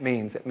repent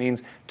means. It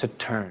means to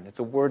turn. It's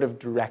a word of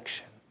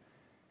direction.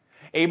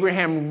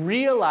 Abraham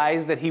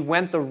realized that he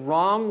went the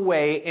wrong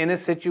way in a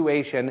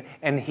situation,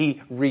 and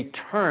he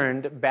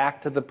returned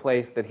back to the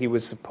place that he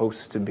was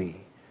supposed to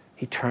be.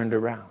 He turned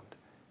around.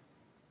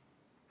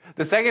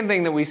 The second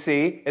thing that we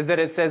see is that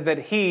it says that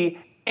he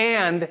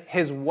and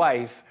his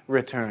wife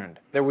returned.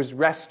 There was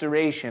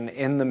restoration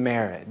in the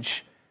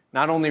marriage.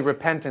 Not only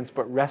repentance,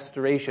 but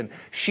restoration.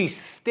 She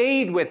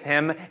stayed with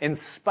him in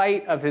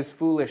spite of his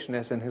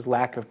foolishness and his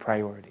lack of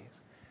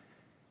priorities.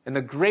 And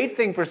the great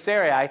thing for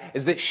Sarai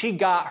is that she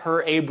got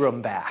her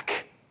Abram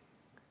back.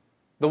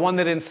 The one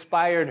that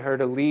inspired her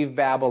to leave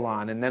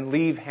Babylon and then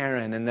leave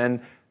Haran and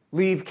then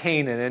leave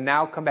Canaan and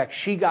now come back.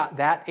 She got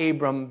that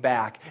Abram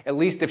back. At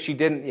least if she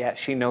didn't yet,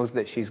 she knows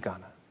that she's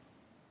gonna.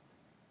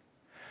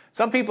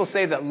 Some people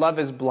say that love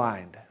is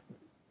blind.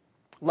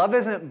 Love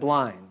isn't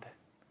blind.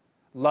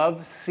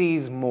 Love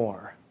sees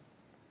more.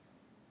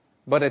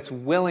 But it's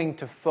willing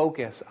to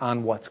focus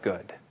on what's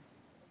good.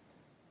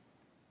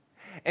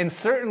 And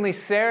certainly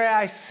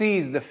Sarai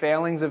sees the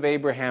failings of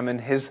Abraham and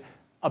his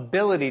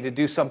ability to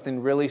do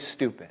something really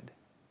stupid.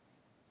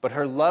 But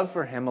her love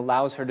for him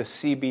allows her to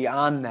see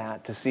beyond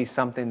that, to see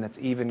something that's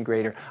even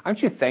greater.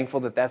 Aren't you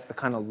thankful that that's the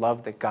kind of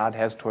love that God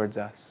has towards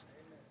us?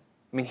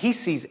 I mean, he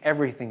sees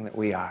everything that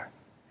we are,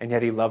 and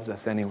yet he loves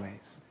us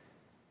anyways.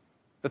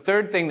 The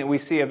third thing that we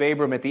see of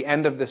Abram at the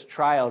end of this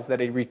trial is that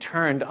he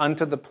returned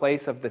unto the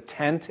place of the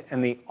tent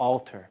and the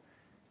altar.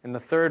 And the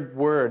third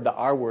word, the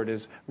R word,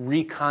 is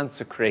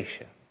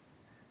reconsecration.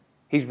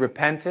 He's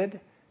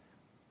repented.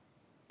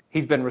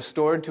 He's been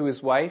restored to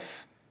his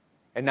wife.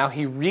 And now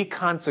he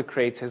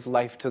reconsecrates his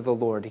life to the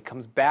Lord. He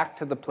comes back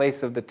to the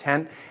place of the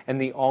tent and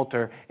the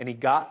altar, and he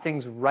got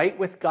things right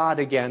with God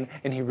again,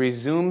 and he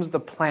resumes the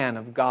plan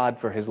of God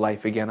for his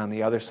life again on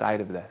the other side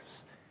of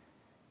this.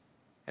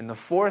 And the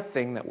fourth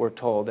thing that we're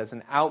told as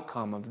an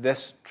outcome of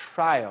this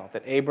trial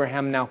that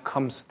Abraham now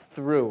comes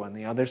through on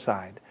the other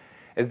side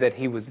is that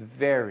he was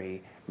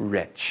very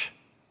rich.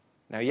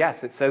 Now,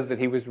 yes, it says that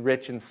he was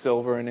rich in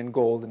silver and in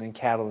gold and in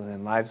cattle and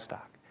in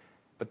livestock.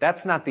 But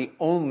that's not the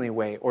only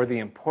way or the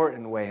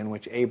important way in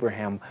which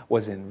Abraham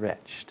was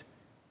enriched.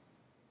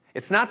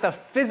 It's not the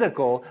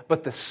physical,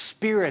 but the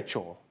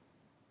spiritual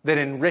that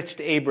enriched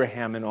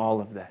Abraham in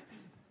all of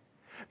this.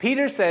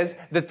 Peter says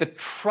that the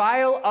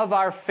trial of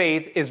our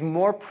faith is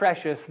more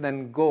precious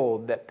than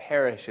gold that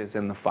perishes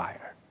in the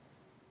fire.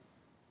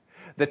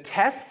 The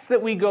tests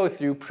that we go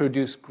through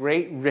produce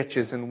great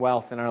riches and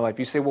wealth in our life.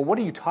 You say, well, what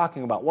are you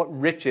talking about? What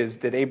riches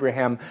did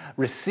Abraham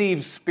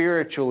receive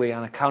spiritually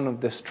on account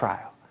of this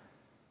trial?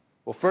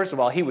 Well, first of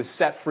all, he was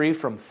set free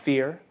from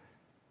fear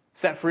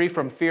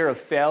of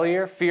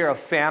failure, fear of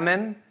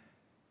famine,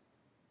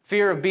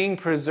 fear of being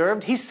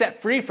preserved. He's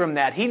set free from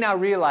that. He now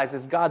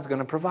realizes God's going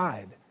to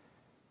provide.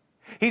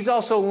 He's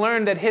also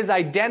learned that his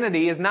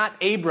identity is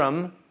not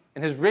Abram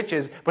and his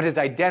riches, but his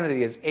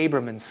identity is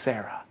Abram and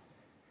Sarah.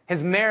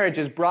 His marriage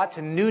is brought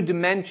to new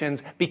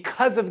dimensions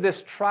because of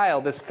this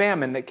trial, this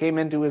famine that came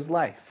into his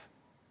life.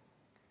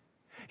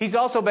 He's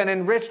also been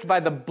enriched by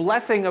the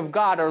blessing of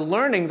God, or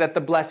learning that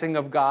the blessing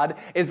of God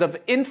is of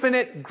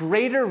infinite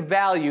greater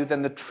value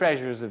than the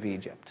treasures of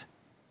Egypt.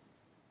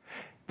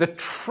 The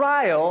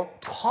trial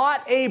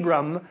taught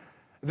Abram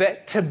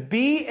that to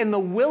be in the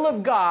will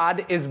of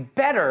God is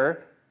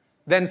better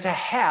than to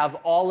have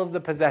all of the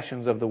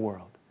possessions of the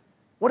world.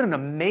 What an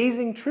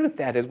amazing truth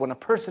that is when a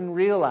person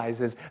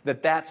realizes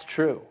that that's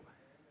true.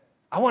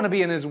 I want to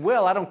be in his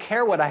will. I don't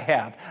care what I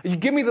have. You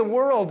give me the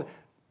world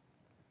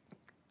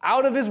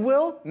out of his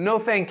will? No,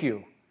 thank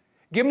you.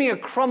 Give me a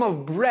crumb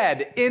of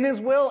bread in his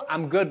will?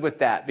 I'm good with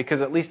that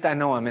because at least I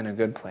know I'm in a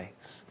good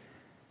place.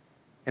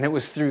 And it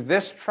was through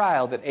this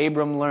trial that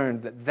Abram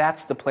learned that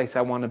that's the place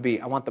I want to be.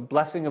 I want the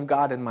blessing of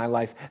God in my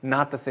life,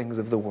 not the things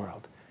of the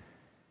world.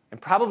 And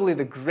probably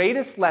the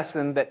greatest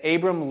lesson that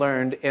Abram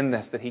learned in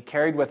this, that he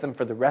carried with him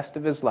for the rest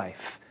of his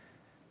life,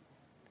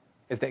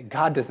 is that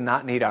God does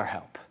not need our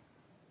help.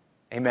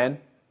 Amen?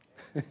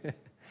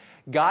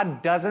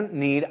 God doesn't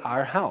need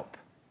our help.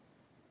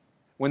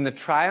 When the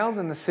trials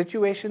and the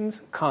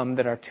situations come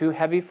that are too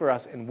heavy for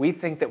us and we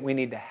think that we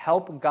need to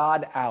help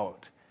God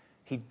out,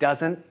 he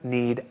doesn't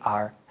need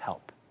our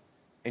help.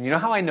 And you know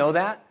how I know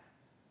that?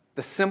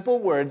 The simple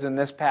words in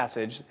this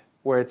passage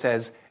where it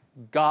says,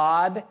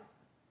 God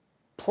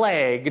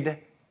plagued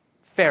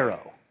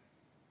Pharaoh.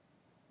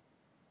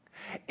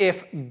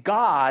 If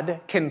God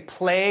can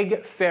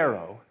plague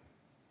Pharaoh,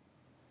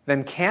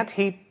 then can't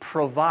he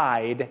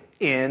provide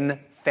in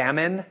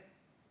famine?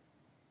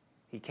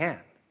 He can.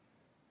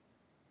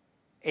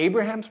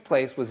 Abraham's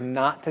place was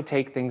not to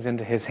take things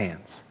into his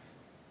hands,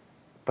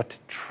 but to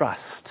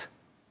trust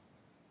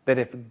that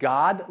if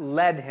God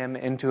led him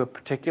into a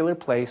particular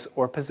place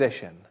or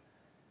position,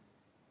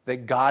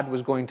 that God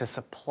was going to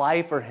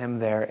supply for him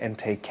there and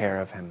take care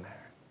of him there.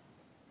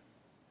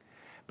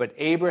 But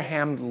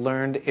Abraham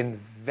learned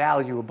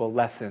invaluable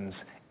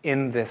lessons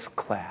in this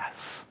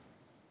class.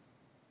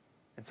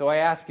 And so I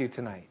ask you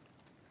tonight,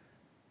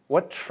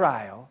 what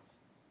trial,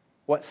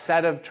 what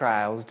set of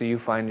trials do you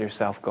find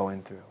yourself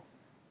going through?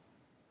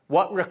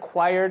 What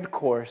required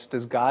course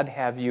does God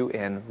have you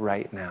in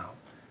right now?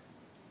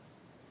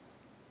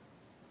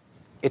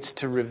 It's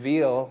to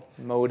reveal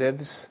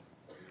motives,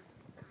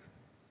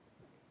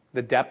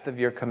 the depth of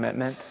your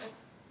commitment,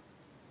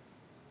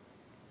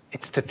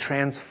 It's to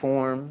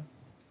transform,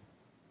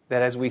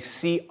 that as we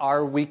see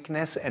our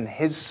weakness and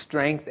His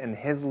strength and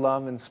His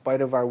love in spite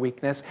of our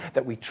weakness,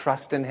 that we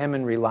trust in Him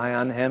and rely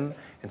on Him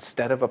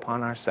instead of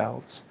upon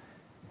ourselves.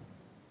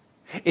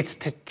 It's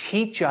to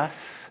teach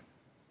us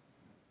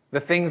the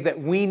things that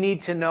we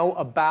need to know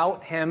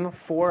about Him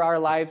for our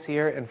lives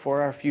here and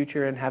for our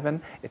future in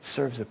heaven. It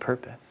serves a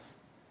purpose.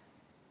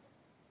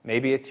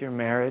 Maybe it's your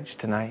marriage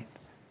tonight.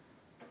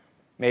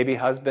 Maybe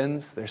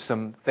husbands, there's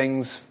some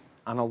things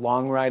on a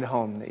long ride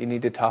home that you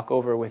need to talk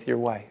over with your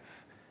wife.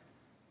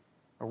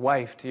 Or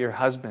wife to your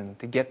husband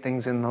to get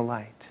things in the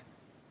light.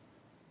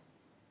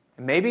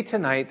 And maybe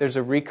tonight there's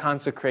a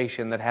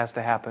reconsecration that has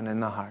to happen in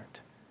the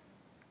heart.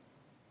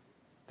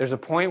 There's a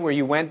point where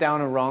you went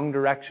down a wrong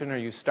direction or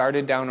you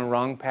started down a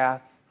wrong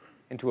path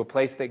into a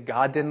place that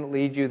God didn't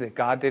lead you, that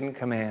God didn't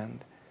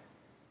command.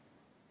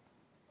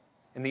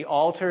 And the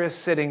altar is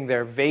sitting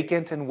there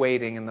vacant and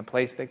waiting in the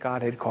place that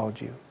God had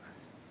called you.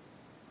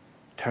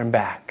 Turn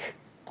back.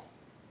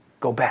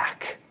 Go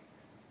back.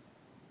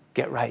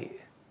 Get right.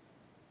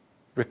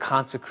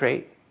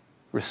 Reconsecrate,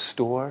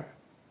 restore,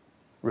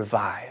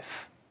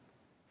 revive.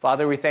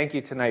 Father, we thank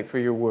you tonight for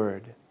your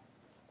word.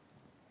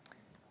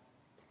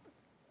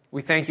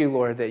 We thank you,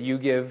 Lord, that you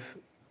give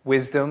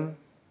wisdom,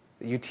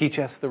 that you teach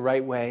us the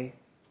right way.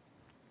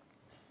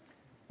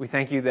 We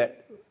thank you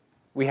that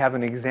we have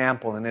an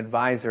example, an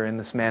advisor in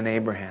this man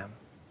Abraham.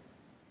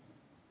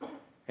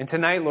 And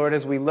tonight, Lord,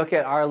 as we look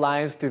at our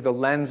lives through the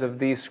lens of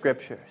these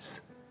scriptures,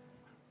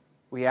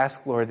 we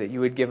ask, Lord, that you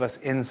would give us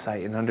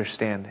insight and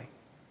understanding.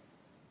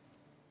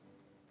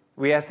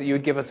 We ask that you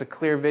would give us a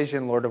clear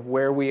vision, Lord, of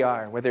where we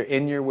are, whether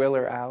in your will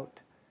or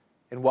out,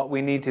 and what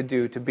we need to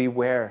do to be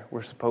where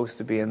we're supposed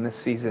to be in this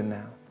season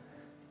now.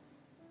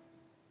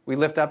 We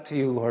lift up to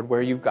you, Lord,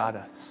 where you've got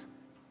us.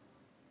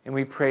 And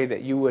we pray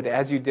that you would,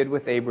 as you did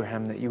with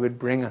Abraham, that you would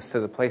bring us to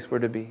the place we're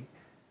to be.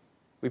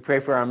 We pray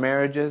for our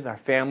marriages, our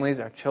families,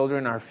 our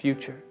children, our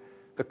future,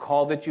 the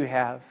call that you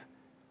have.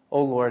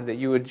 Oh, Lord, that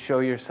you would show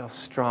yourself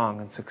strong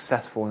and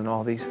successful in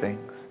all these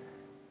things.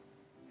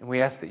 And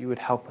we ask that you would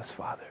help us,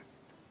 Father.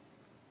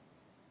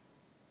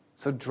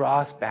 So draw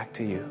us back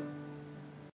to you.